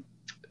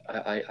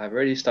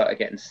really started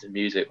getting into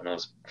music when I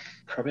was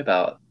probably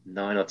about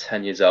 9 or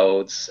 10 years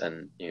old,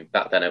 and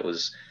back then it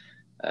was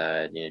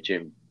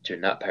during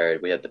that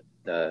period we had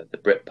the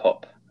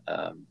Britpop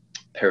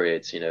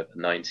periods, the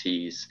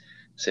 90s.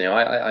 So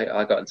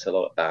I got into a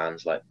lot of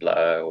bands like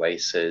Blur,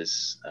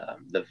 Oasis,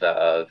 The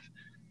Verve,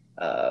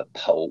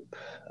 Pulp,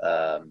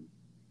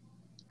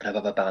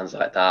 other bands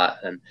like that,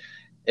 and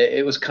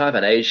it was kind of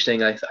an age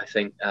thing. I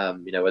think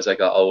as I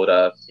got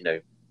older,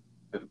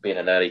 being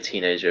an early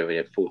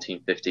teenager,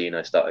 14, 15,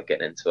 I started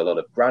getting into a lot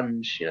of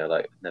grunge,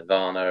 like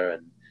Nirvana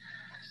and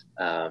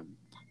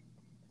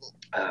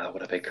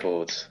what are they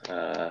called?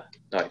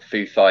 Like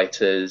Foo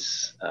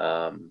Fighters.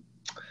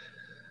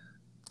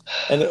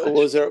 And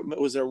was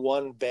there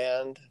one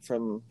band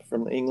from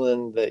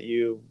England that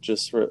you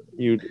just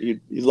you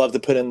love to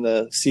put in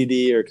the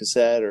CD or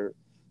cassette or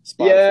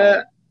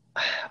Yeah,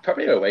 Spotify?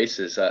 probably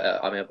Oasis. I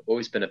mean, I've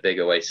always been a big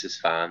Oasis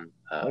fan.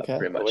 Okay,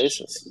 Pretty much,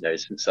 Oasis.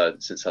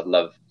 since I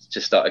loved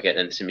just started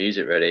getting into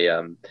music really.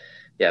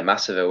 Yeah,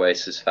 massive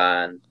Oasis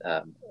fan.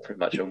 Pretty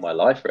much all my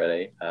life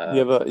really.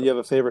 You have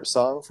a favorite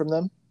song from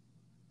them?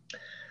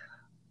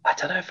 I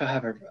don't know if I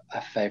have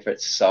a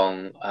favorite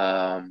song.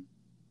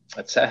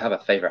 I'd say I have a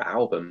favorite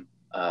album,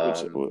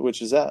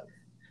 Which is that?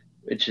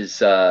 which is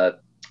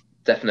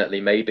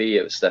definitely maybe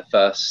it was their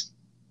first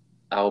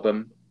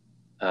album,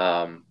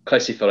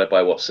 closely followed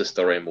by What's the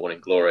Story and Morning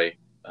Glory.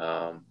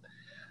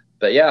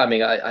 But yeah, I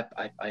mean,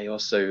 I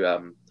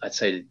also I'd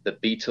say the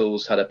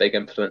Beatles had a big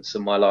influence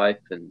in my life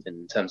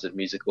in terms of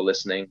musical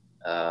listening.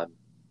 And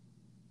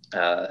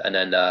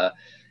then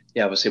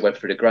yeah, obviously went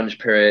through the grunge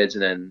periods,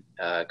 and then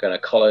going to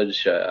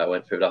college, I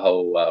went through the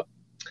whole,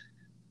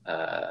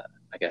 I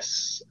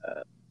guess,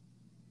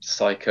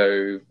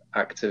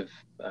 psychoactive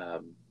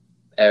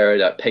era,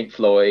 like Pink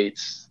Floyd.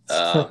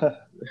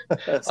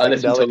 I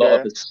listened to a Psychedelic lot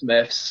of era. the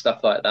Smiths,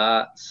 stuff like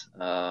that,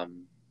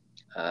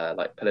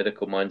 like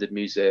political minded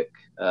music.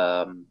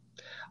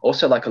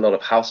 Also, like a lot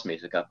of house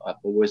music. I've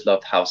always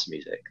loved house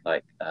music,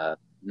 like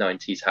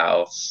 90s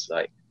house,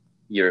 like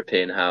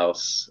European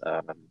house.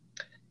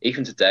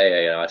 Even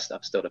today, I'm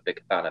still a big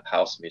fan of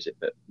house music,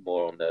 but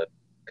more on the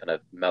kind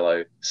of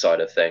mellow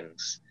side of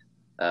things.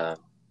 Um,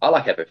 I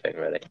like everything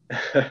really,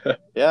 to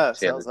Yeah,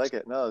 be sounds like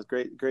honest. it. No, it's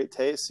great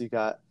taste you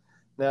got.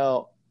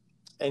 Now,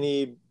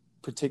 any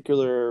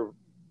particular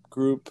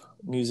group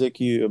music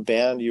a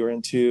band you were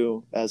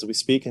into as we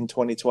speak in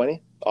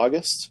 2020,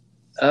 August?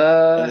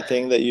 Uh,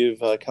 Anything that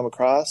you've come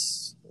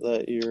across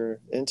that you're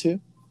into?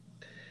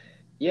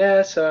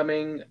 yeah, so I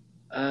mean,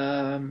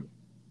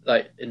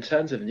 like in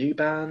terms of new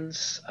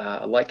bands,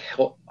 I like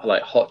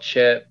Hot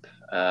Chip.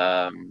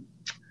 I'd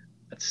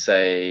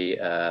say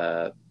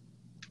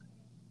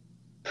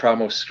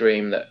Primal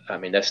Scream. That I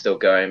mean, they're still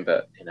going,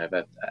 but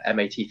but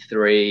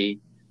M83,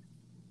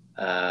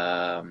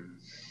 um,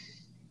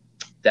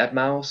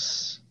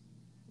 Deadmau5,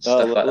 stuff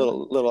like that.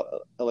 Little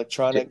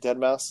electronic Dead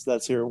Mouse.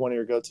 That's your one of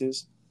your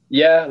go-tos.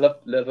 Yeah, love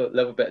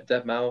a bit of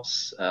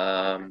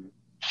Deadmau5.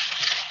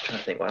 Trying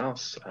to think what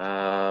else.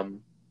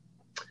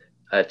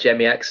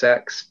 Jemmy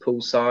XX,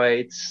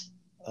 Poolsides,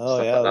 Oh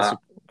stuff yeah, like those that. are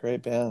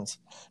great bands.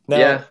 Now,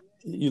 Yeah.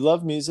 you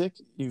love music.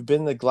 You've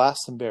been to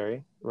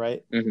Glastonbury,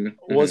 right?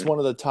 Was Hmm. one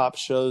of the top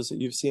shows that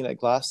you've seen at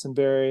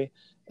Glastonbury,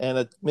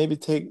 and maybe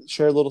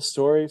share a little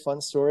story,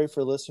 fun story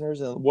for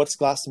listeners, and what's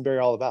Glastonbury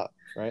all about,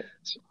 right?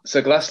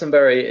 So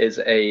Glastonbury is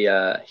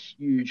a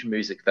huge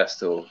music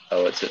festival.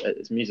 Oh,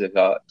 it's music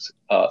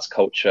arts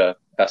culture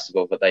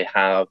festival that they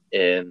have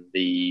in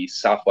the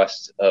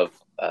southwest of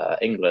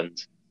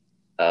England.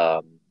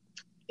 Um,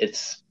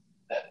 it's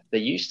they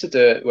used to do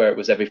it where it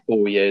was every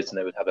 4 years and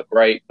they would have a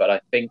break, but I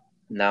think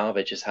now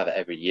they just have it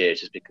every year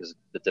just because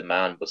the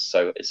demand was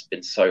it's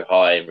been so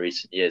high in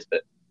recent years.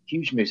 But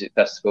huge music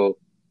festival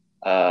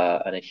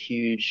and a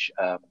huge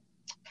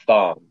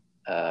farm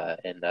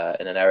in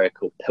an area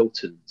called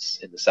Piltons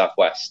in the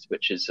southwest,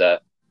 which is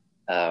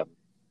um,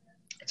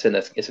 it's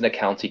in a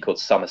county called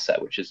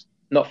Somerset, which is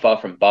not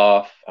far from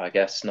Bath, I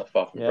guess, not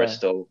far from Yeah,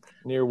 Bristol.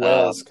 near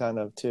Wales, Um, kind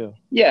of too.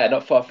 yeah,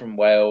 not far from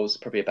Wales,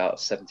 probably about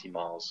 70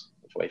 miles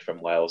away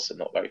from Wales, so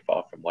not very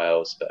far from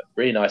Wales, but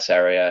really nice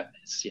area.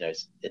 It's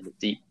in the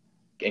deep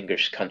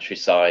English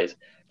countryside.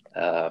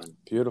 Um,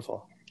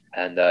 Beautiful.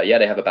 and yeah,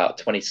 they have about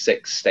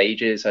 26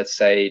 stages, I'd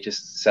say,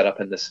 just set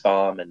up in this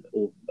farm, and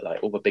all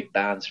the big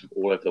bands from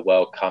all over the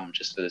world come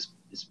just for this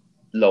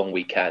long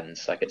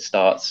weekends. Like it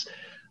starts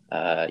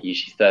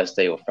usually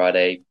Thursday or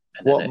Friday,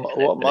 and then it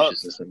What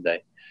finishes month? on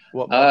Sunday.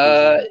 What month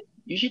Uh, usually?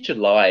 Usually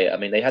July. I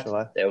mean,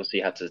 July. they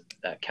obviously had to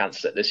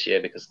cancel it this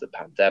year because of the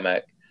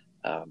pandemic,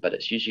 but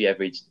it's usually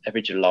every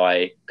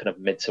July, kind of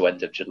mid to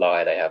end of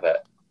July, they have it.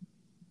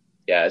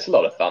 Yeah, it's a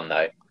lot of fun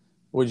though.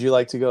 Would you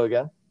like to go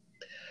again?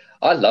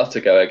 I'd love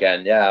to go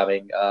again. Yeah, I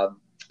mean,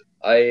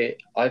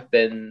 I've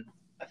been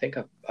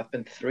I've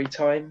been 3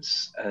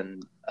 times,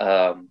 and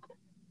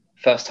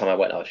first time I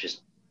went,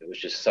 it was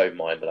just so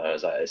mind blowing. I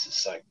was like, this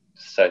is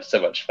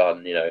so much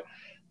fun.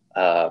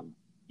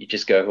 You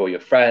just go with all your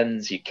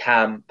friends, you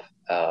camp.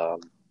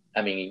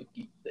 I mean,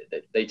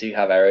 they do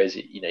have areas.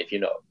 If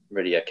you're not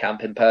really a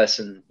camping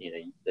person,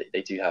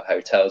 they do have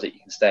hotels that you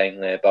can stay in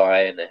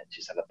nearby, and they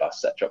just have a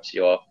bus that drops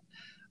you off.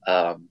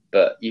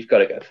 But you've got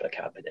to go for the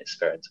camping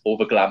experience or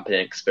the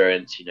glamping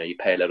experience. You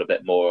pay a little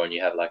bit more and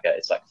you have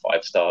it's like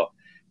 5-star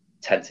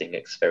tenting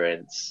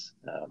experience,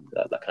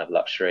 that kind of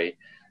luxury.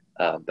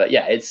 But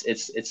yeah,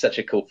 it's such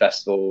a cool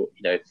festival.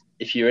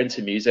 If you're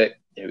into music,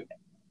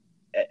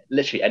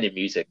 literally any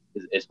music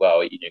as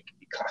well. It can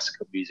be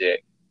classical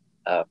music,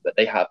 but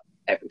they have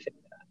everything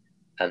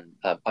there. And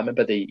I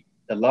remember the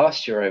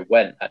last year I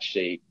went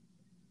actually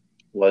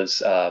was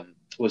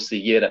the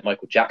year that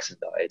Michael Jackson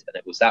died, and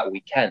it was that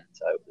weekend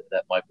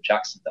that Michael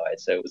Jackson died.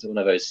 So it was one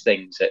of those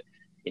things that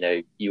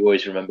you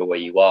always remember where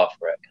you are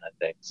for it, kind of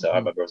thing. So I Mhm.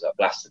 remember I was at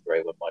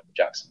Glastonbury when Michael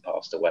Jackson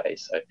passed away.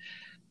 So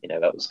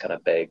that was kind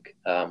of big.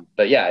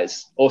 But yeah,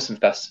 it's awesome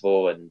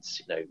festival, and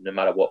no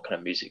matter what kind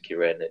of music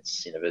you're in,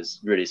 it's there's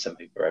really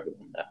something for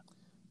everyone there.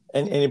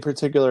 And any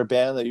particular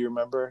band that you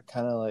remember,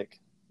 kind of like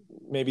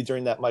maybe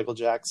during that Michael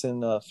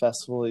Jackson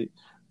festival,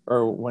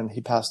 or when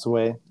he passed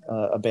away,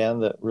 a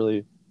band that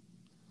really.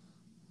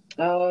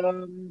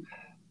 Um,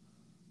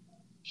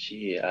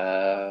 gee,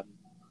 I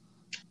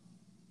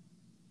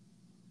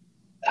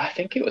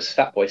think it was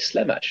Fatboy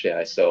Slim actually.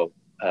 I saw on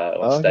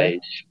Oh, okay.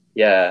 stage.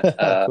 Yeah,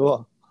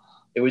 Cool.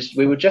 it was.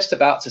 We were just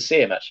about to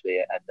see him actually,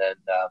 and then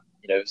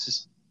it was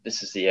just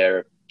this is the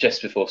era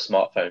just before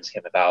smartphones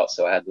came about,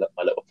 so I had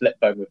my little flip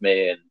phone with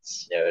me, and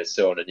I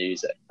saw on the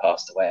news that he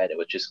passed away, and it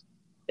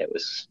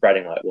was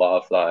spreading like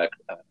wildfire,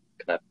 kind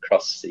of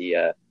across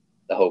the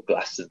whole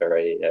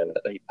Glastonbury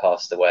that he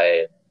passed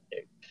away.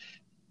 And,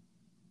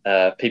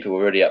 People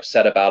were really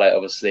upset about it,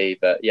 obviously,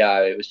 but yeah,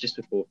 it was just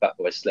before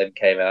Fatboy Slim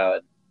came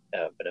out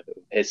and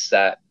his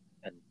set,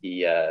 and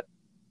I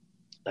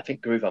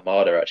think Groove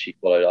Armada actually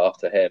followed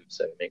after him,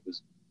 so it was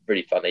a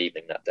really fun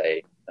evening that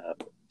day,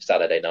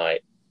 Saturday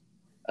night.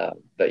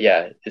 But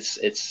yeah,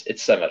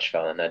 it's so much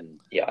fun, and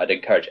yeah, I'd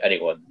encourage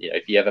anyone,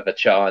 if you ever have a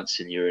chance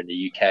and you're in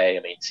the UK, I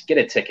mean, to get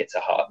a tickets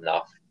are hard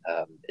enough.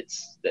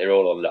 They're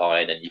all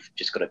online, and you've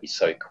just got to be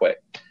so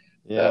quick.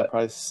 Yeah, it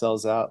probably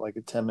sells out like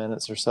in 10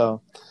 minutes or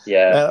so.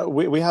 Yeah.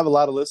 We have a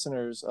lot of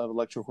listeners of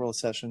Electric World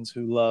Sessions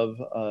who love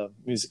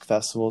music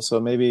festivals. So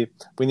maybe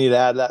we need to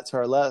add that to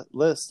our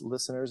list,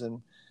 listeners,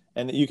 and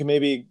you can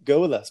maybe go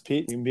with us,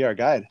 Pete. You can be our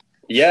guide.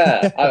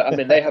 Yeah, I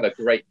mean, they have a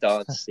great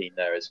dance scene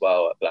there as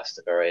well at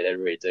Glastonbury. They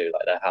really do.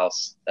 Like their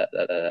house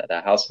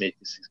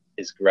music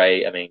is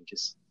great. I mean,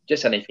 just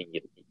anything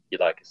you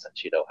like,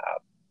 essentially, they'll have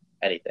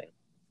anything.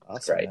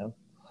 Awesome, great. Man.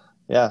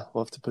 Yeah,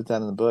 we'll have to put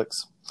that in the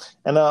books.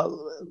 And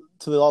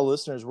to all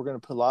listeners, we're going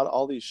to put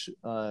all these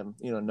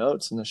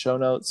notes in the show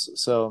notes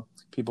so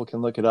people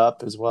can look it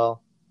up as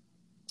well.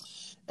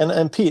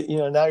 And Pete,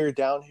 now you're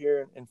down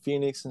here in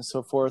Phoenix and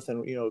so forth,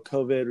 and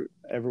COVID,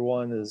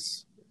 everyone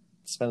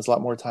spends a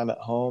lot more time at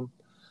home.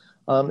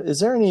 Is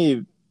there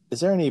any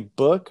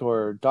book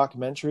or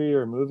documentary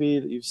or movie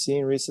that you've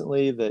seen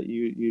recently that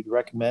you'd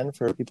recommend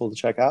for people to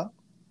check out?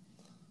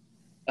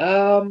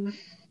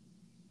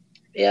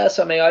 Yeah,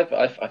 so I mean,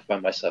 I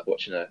find myself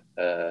watching a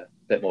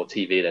bit more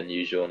TV than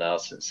usual now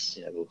since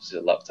obviously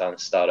the lockdown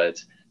started.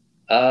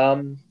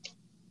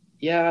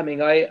 Yeah, I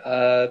mean,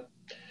 I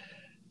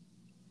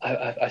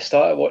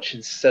started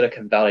watching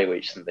Silicon Valley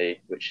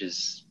recently, which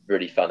is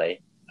really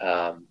funny.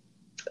 I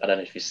don't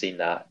know if you've seen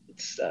that.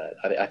 It's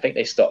I think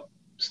they stopped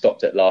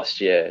it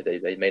last year.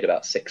 They made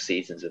about 6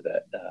 seasons of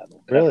it.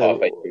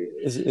 Really?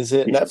 Is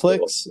it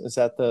Netflix? Is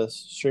that the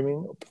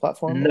streaming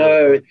platform?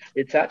 No,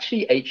 it's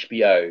actually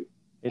HBO.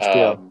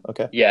 HBO.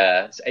 Okay.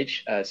 Yeah. So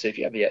if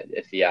you have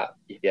the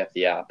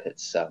app,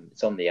 it's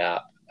on the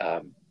app.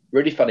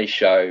 Really funny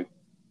show.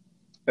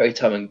 Very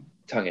tongue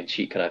in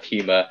cheek kind of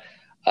humor.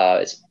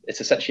 It's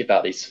essentially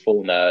about these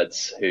 4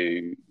 nerds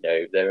who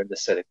they're in the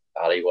Silicon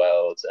Valley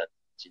world and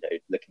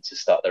looking to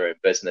start their own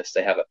business.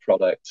 They have a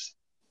product,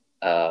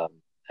 and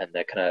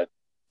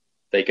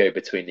they go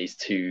between these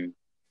 2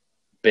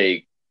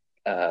 big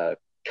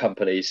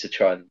companies to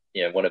try and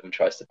one of them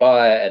tries to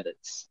buy it, and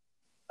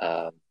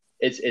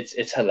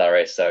it's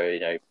hilarious. So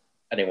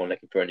anyone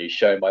looking for a new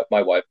show,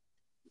 my wife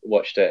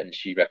watched it and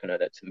she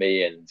recommended it to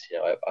me, and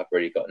I've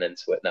really gotten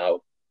into it now.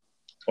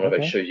 It's one of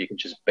those shows you can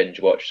just binge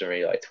watch. They're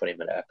really like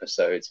 20-minute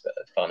episodes, but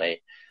they're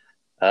funny.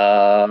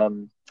 All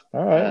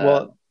right.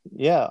 Well,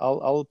 yeah,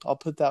 I'll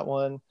put that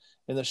one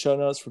in the show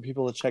notes for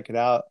people to check it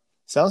out.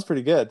 Sounds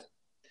pretty good.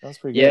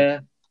 Yeah.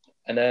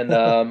 And then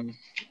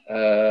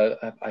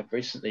I've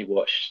recently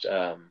watched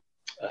a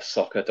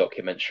soccer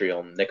documentary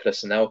on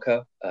Nicolas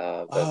Anelka.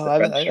 I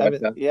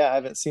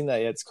haven't seen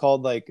that yet. It's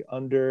called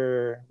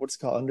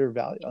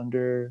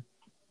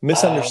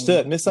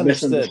Misunderstood.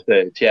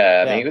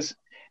 Yeah, I mean,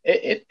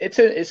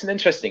 it's an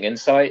interesting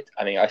insight.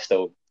 I mean, I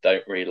still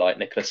don't really like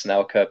Nicolas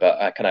Anelka,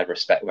 but I kind of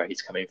respect where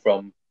he's coming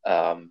from.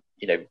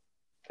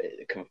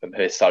 Coming from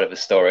his side of the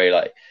story,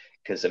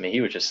 because I mean,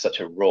 he was just such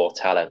a raw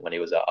talent when he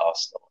was at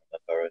Arsenal. I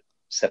remember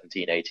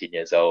 17, 18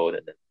 years old,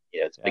 and then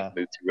it's a big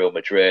move to Real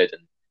Madrid,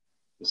 and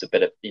was a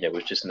bit of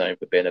was just known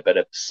for being a bit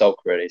of a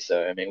sulk, really.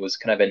 So I mean, it was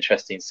kind of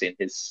interesting seeing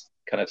his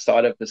kind of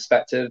side of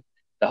perspective.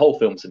 The whole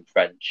film's in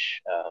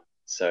French,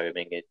 so I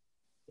mean,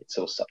 it's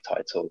all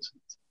subtitled.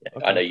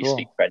 Okay, I know you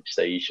speak French,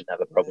 so you shouldn't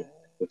have a problem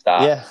with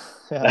that. Yeah.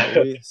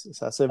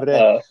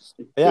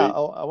 Yeah,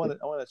 I want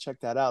to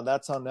check that out.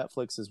 That's on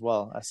Netflix as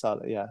well. I saw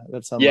that. Yeah,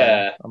 that's on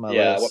my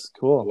list.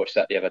 Cool. I watched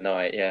that the other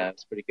night. Yeah,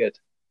 it's pretty good.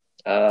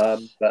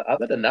 But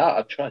other than that,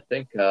 I'm trying to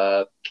think.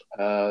 I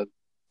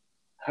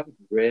haven't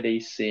really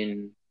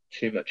seen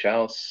too much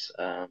else.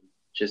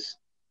 Just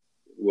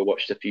we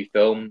watched a few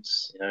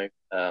films. I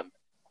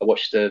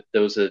watched there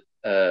was a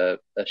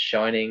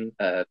Shining.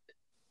 The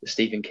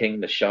Stephen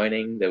King, The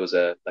Shining. There was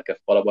a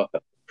follow-up,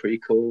 a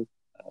prequel,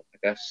 I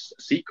guess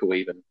a sequel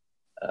even,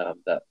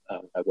 that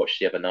I watched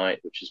the other night,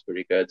 which is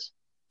pretty good.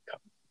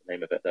 Can't remember the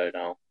name of it though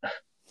now.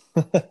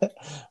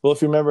 Well,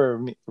 if you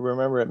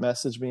remember it,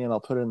 message me and I'll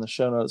put it in the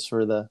show notes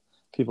for the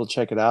people to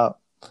check it out.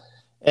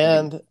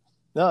 And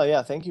no,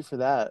 yeah, thank you for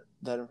that.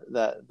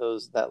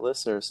 That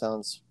list there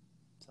sounds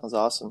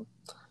awesome.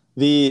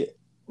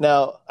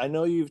 Now I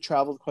know you've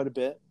traveled quite a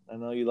bit. I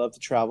know you love to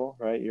travel,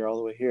 right? You're all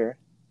the way here.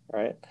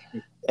 Right.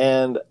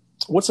 And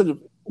what's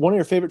one of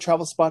your favorite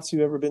travel spots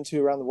you've ever been to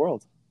around the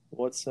world?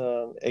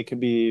 It could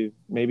be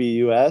maybe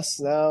US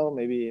now,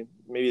 maybe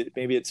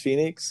it's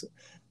Phoenix.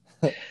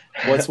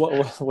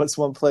 What's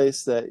one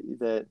place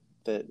that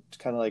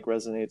kind of like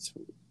resonates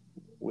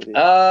with you?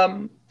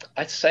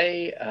 I'd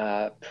say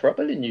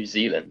probably New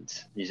Zealand.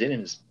 New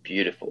Zealand is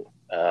beautiful.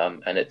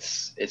 And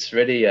it's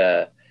really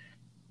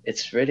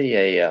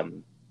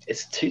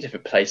it's 2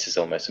 different places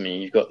almost. I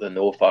mean, you've got the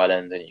North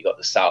Island and you've got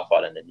the South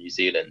Island in New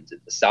Zealand.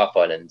 The South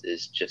Island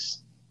is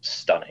just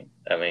stunning.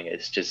 I mean,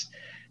 it's just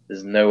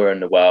there's nowhere in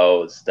the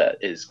world that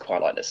is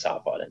quite like the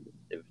South Island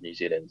of New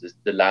Zealand.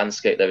 The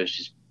landscape there is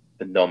just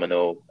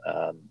phenomenal.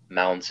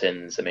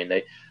 Mountains. I mean,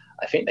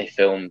 I think they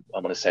filmed, I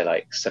want to say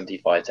like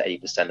 75 to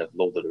 80% of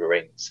Lord of the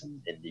Rings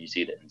in New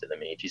Zealand. And I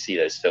mean, if you see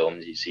those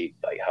films, you see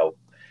like how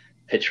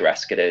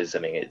picturesque it is. I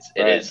mean, it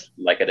Right. is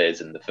like it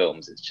is in the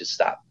films. It's just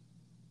that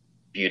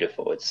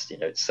beautiful. It's,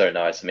 it's so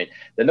nice. I mean,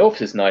 the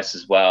north is nice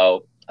as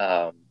well.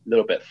 A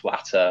little bit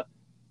flatter,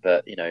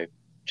 but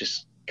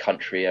just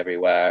country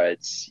everywhere.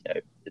 It's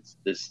it's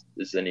there's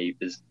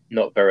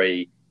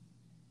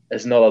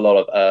not a lot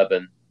of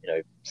urban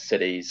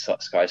cities,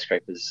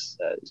 skyscrapers.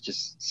 It's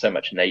just so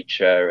much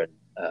nature and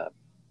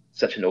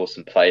such an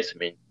awesome place. I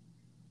mean,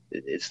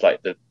 it's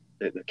like the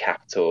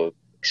capital of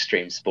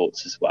extreme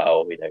sports as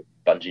well.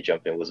 Bungee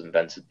jumping was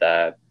invented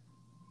there,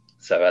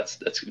 so that's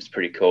it's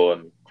pretty cool.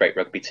 And great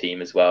rugby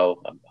team as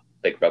well. I'm a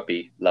big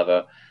rugby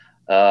lover.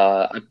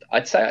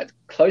 I'd say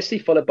closely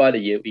followed by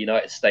the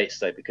United States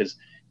though, because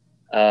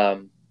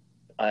I've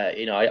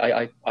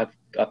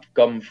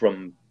gone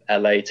from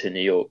LA to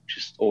New York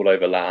just all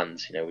over land.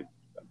 We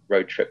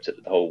road tripped it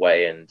the whole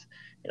way, and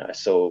I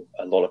saw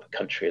a lot of the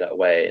country that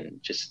way,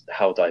 and just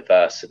how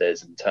diverse it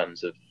is in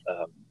terms of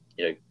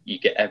you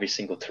get every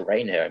single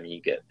terrain here. I mean,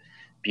 you get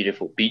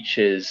beautiful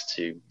beaches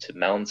to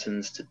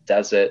mountains to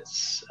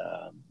deserts.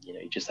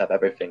 You just have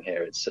everything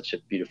here. It's such a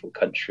beautiful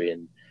country,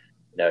 and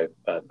I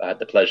had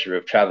the pleasure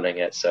of traveling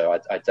it, so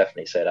I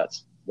definitely say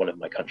that's one of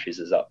my countries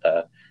is up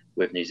there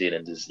with New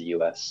Zealand is the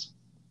US.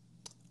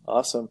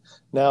 Awesome.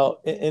 Now,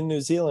 in New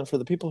Zealand, for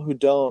the people who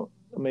don't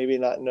maybe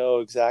not know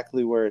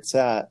exactly where it's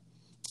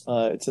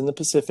in the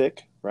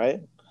Pacific, right?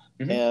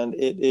 Mm-hmm. And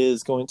it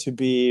is going to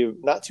be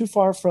not too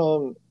far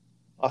from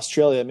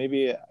Australia,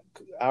 maybe an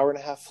hour and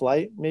a half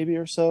flight, maybe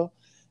or so.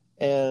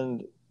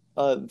 And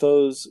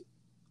those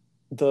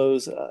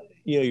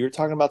you're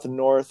talking about the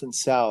north and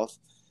south.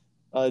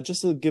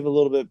 Just to give a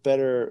little bit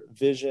better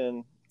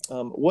vision,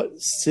 what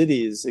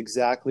cities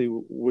exactly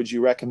would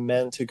you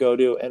recommend to go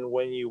to? And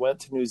when you went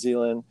to New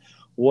Zealand,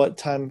 what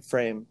time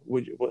frame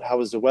how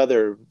was the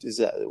weather?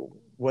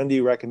 When do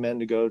you recommend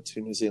to go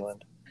to New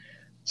Zealand?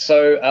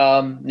 So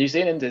New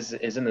Zealand is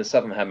in the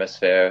southern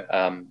hemisphere.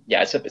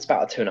 Yeah, it's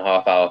about a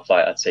 2.5 hour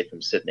flight, I'd say,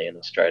 from Sydney in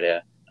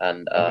Australia,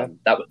 and Okay.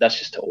 that's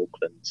just to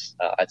Auckland.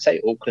 I'd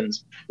say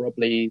Auckland's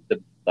probably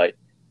the I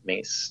mean,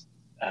 it's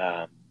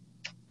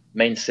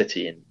main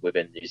city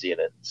within New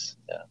Zealand.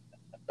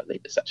 I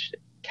believe it's actually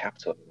the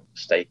capital, if I'm not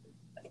mistaken,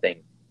 I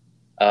think.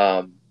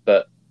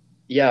 But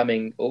yeah, I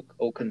mean,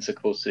 Auckland's a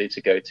cool city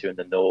to go to in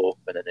the north,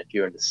 and then if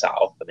you're in the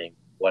south, I mean,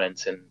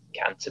 Wellington,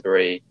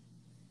 Canterbury,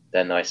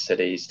 they're nice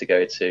cities to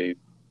go to.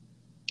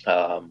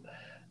 Um,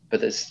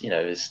 but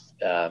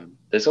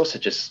there's also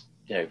just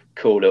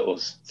cool little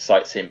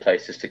sightseeing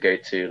places to go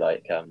to,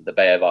 like the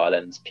Bay of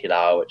Islands,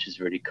 Pilau, which is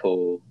really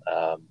cool.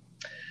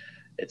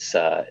 It's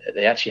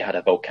They actually had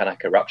a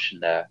volcanic eruption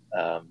there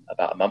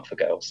about a month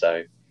ago or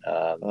so,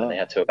 and they Oh,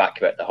 had to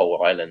evacuate the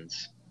whole island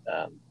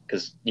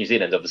because New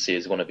Zealand obviously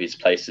is one of these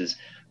places.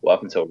 Well,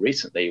 up until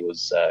recently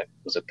was a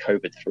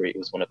COVID free. It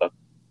was one of the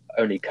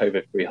only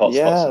COVID free hotspots in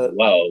yeah, the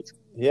world.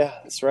 yeah,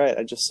 that's right.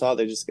 I just saw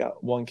they just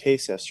got one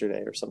case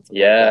yesterday or something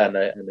like Yeah,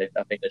 that. and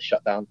I think they're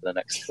shut down for the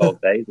next 12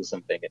 days or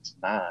something. It's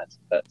mad,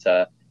 but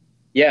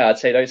yeah, I'd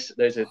say those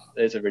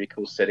are really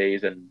cool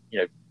cities, and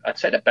I'd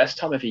say the best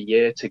time of the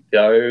year to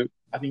go.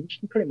 I mean, you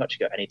can pretty much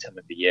go any time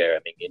of the year. I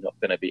mean, you're not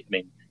going to be. I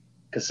mean,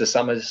 because the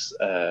summers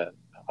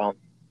aren't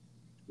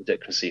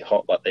ridiculously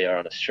hot like they are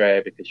in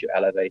Australia because you're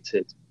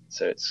elevated,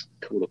 so it's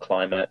cooler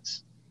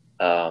climates.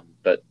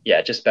 But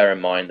yeah, just bear in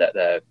mind that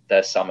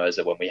their summers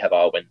are when we have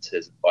our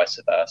winters, and vice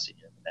versa.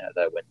 They have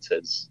their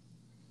winters,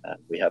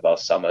 we have our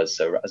summers.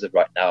 So as of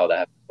right now, they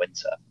have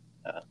winter,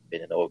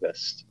 been in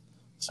August.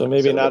 So So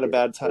maybe it'll not a be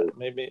really bad time. cool.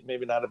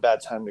 Maybe not a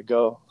bad time to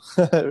go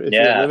if you're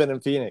Yeah, living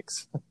in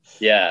Phoenix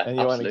yeah, and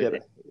you want to get absolutely.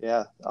 it.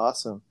 Yeah,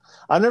 awesome.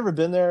 I've never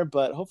been there,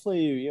 but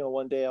hopefully,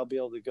 one day I'll be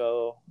able to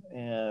go.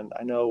 And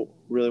I know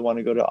really want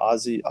to go to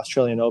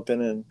Australian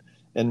Open and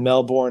in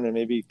Melbourne and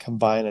maybe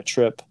combine a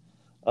trip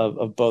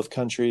of both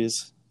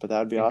countries. But that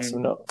would be Hmm.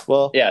 awesome. No,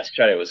 well, Yeah,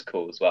 Australia was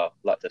cool as well.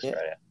 Liked yeah,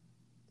 Australia.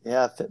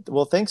 yeah.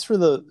 Well, thanks for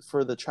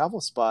the travel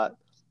spot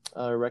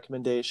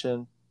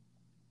recommendation.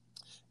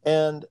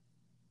 And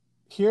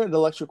here at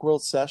Electric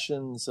World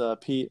Sessions,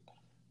 Pete,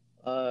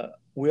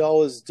 we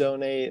always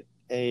donate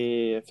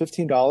a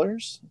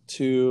 $15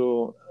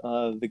 to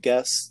the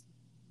guest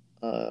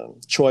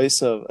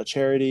choice of a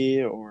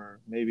charity or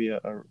maybe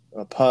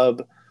a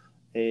pub,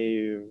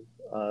 a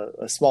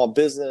small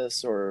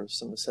business, or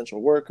some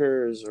essential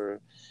workers, or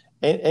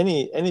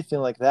anything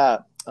like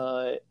that.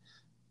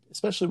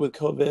 Especially with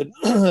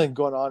COVID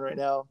going on right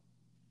now,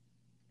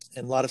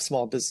 and a lot of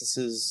small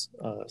businesses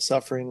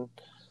suffering,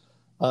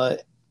 uh,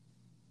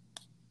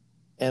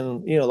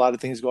 and a lot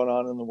of things going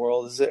on in the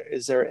world.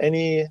 Is there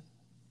any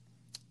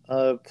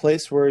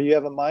place where you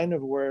have a mind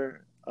of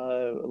where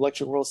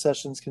Electric World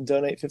Sessions can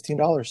donate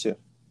 $15 to?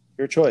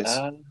 Your choice.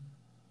 Um,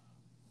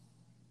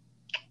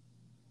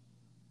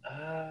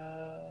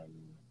 um,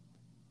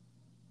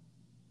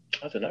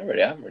 I don't know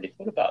really. I haven't really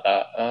thought about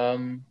that.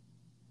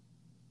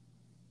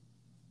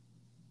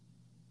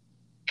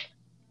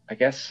 I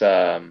guess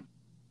I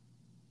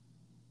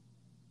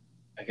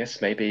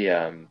guess maybe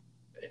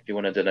if you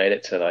want to donate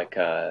it to like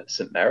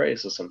St.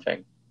 Mary's or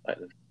something like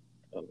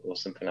or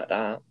something like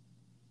that,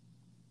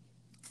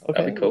 that'd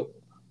Okay, be cool.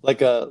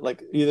 like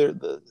either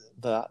the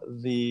Like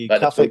the food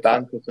Catholic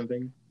bank or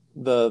something.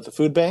 the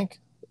food bank,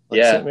 like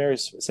Yeah,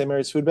 St.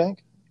 Mary's Food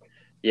Bank.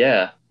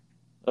 yeah,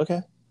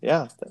 Okay,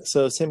 yeah.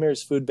 So St.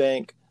 Mary's Food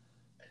Bank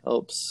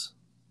helps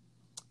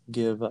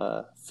give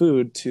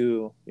food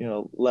to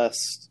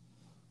less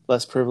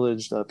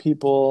privileged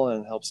people,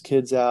 and helps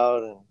kids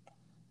out,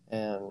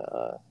 and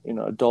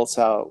adults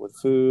out with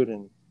food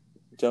and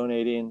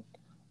donating.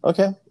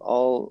 Okay,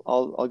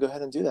 I'll go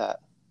ahead and do that.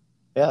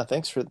 Yeah,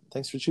 thanks for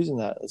choosing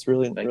that. It's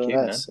really thank really you,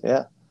 man. nice.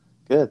 Yeah,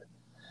 good.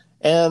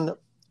 And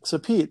so,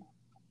 Pete,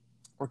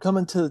 we're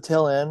coming to the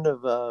tail end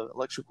of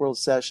Electric World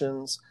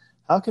Sessions.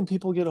 How can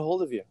people get a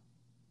hold of you?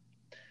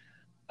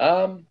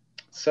 Um,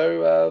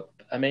 so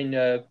I mean,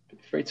 feel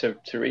free to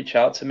reach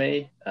out to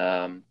me.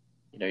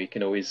 You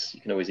can always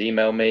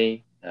email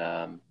me.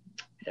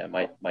 Yeah,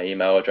 my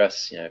email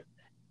address,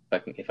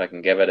 if I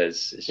can give it,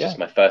 is Yeah. just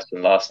my first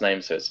and last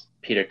name, so it's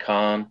Peter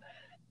Khan.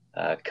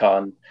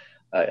 Khan,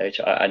 which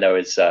I know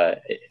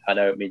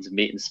it means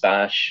meat in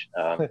Spanish.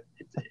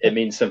 It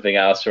means something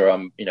else where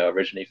I'm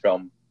originally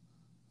from.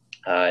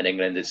 In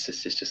England, it's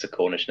just a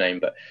Cornish name,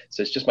 but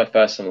so it's just my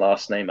first and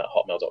last name at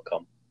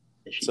hotmail.com.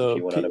 If So,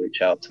 you want to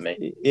reach out to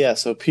me. yeah,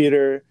 so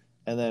Peter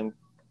and then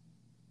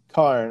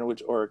Carne,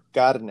 or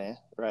Carne,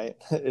 right?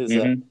 Is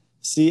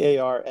Mm-hmm.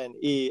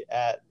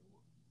 CARNE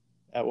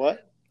at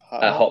what?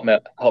 At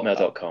Hotmail?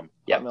 hotmail.com.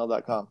 Yeah.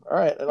 Hotmail.com. All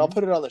right. And I'll Mm-hmm.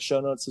 put it on the show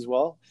notes as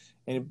well.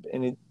 And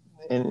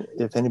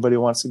if anybody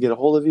wants to get a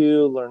hold of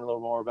you, learn a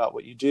little more about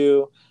what you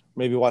do,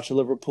 maybe watch a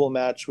Liverpool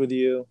match with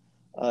you,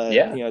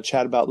 Yeah.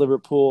 chat about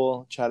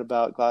Liverpool, chat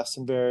about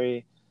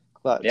Glastonbury,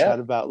 Yeah. chat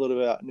about a little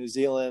bit about New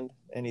Zealand,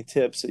 any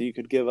tips that you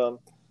could give them. No,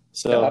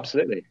 So,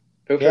 absolutely.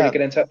 Feel free to yeah,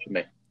 get in touch with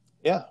me.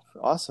 yeah,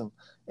 awesome.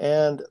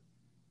 And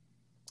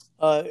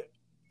uh,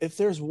 if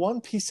there's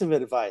one piece of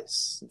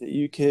advice that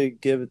you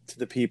could give to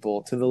the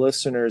people, to the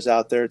listeners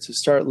out there to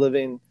start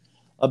living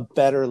a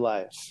better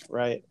life,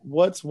 right?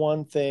 What's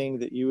one thing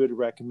that you would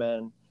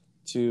recommend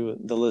to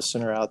the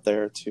listener out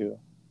there to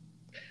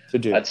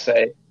do? I'd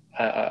say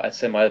I'd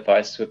say my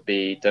advice would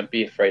be don't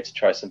be afraid to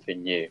try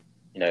something new.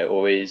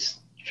 Always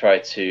try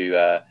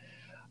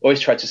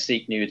to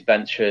seek new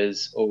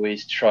adventures.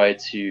 Always try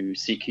to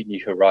seek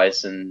new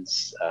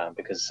horizons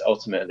because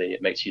ultimately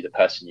it makes you the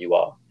person you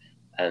are.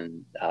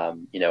 And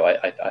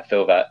I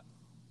feel that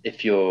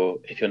if you're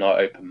not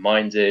open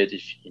minded,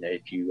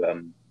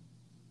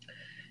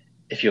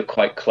 if you're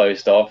quite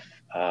closed off,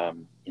 I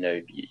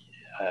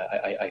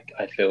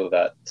feel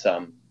that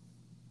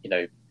you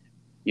know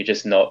you're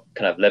just not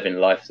kind of living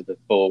life to the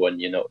full,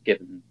 and you're not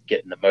getting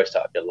the most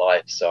out of your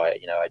life. So I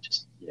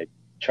just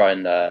try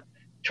and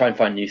try and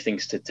find new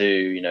things to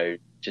do.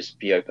 Just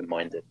be open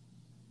minded.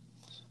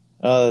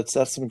 That's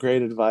some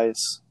great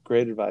advice.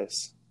 Great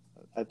advice.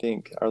 I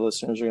think our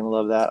listeners are going to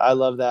love that. I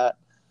love that,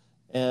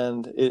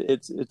 and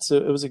it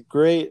was a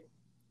great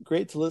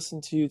to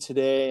listen to you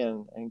today,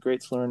 and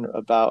great to learn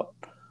about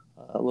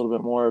a little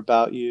bit more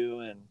about you,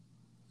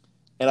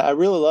 and I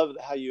really love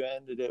how you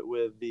ended it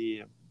with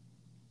the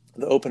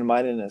open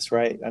mindedness,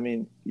 right? I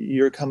mean,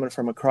 you're coming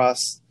from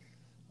across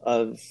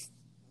of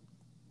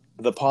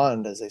the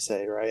pond, as they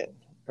say, right?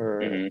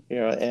 Or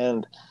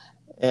Mm-hmm.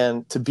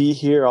 and to be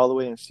here all the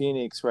way in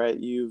Phoenix, right?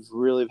 You've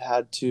really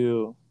had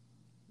to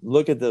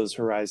look at those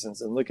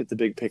horizons and look at the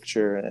big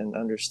picture and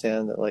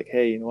understand that, like,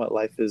 hey, you know what,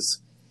 life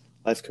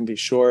can be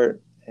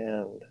short,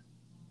 and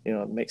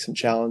make some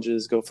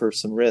challenges, go for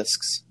some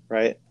risks,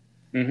 right?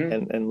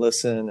 Mm-hmm. And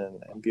listen,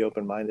 and be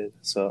open minded.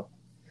 So,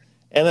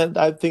 and then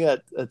I think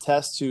that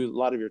attests to a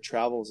lot of your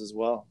travels as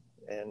well,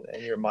 and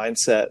your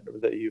mindset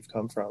that you've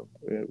come from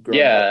growing up.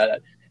 Yeah,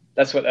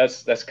 that's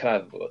kind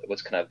of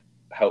what's kind of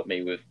helped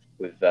me with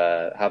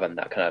having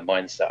that kind of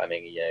mindset. I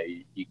mean,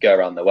 you go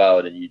around the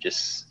world and you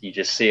just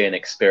see and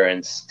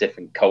experience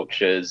different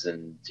cultures,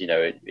 and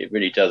it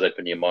really does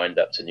open your mind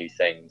up to new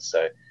things.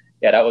 So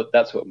yeah,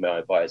 that's what my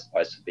advice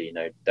would be.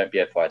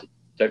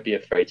 Don't be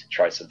afraid to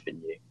try something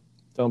new.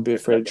 Don't be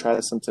afraid to try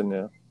something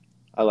new.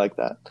 I like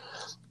that.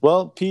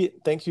 Well, Pete,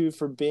 thank you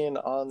for being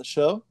on the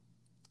show,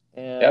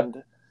 Yep, and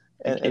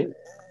thank and you.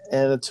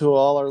 and to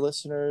all our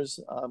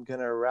listeners, I'm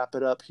gonna wrap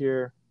it up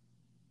here.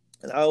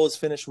 And I always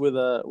finish with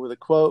a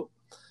quote.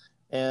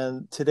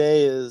 And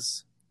today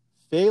is: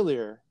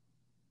 failure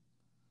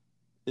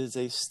is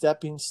a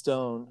stepping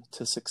stone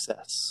to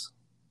success.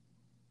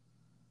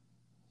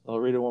 I'll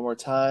read it one more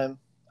time.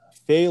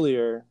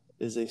 Failure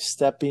is a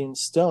stepping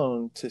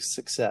stone to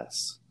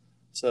success.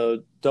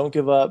 So don't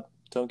give up,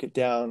 don't get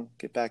down,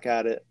 get back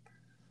at it,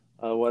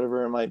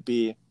 whatever it might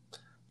be.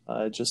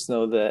 Just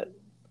know that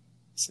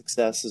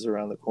success is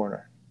around the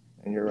corner,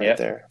 and you're right Yeah,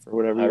 there for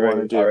whatever I you want to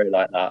really I do. really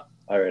like that.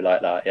 I really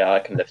like that. Yeah, I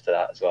can live to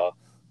that as well.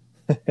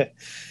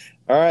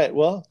 All right.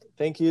 Well,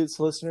 thank you,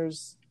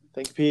 listeners.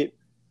 Thank you, Pete.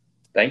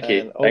 Thank you.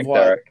 And au Thanks,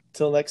 revoir. Eric.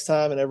 Till next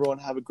time, and everyone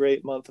have a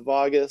great month of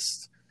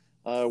August,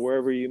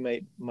 wherever you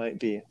might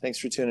be. Thanks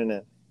for tuning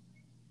in.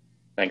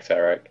 Thanks,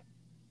 Eric.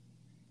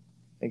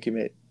 Thank you,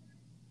 mate.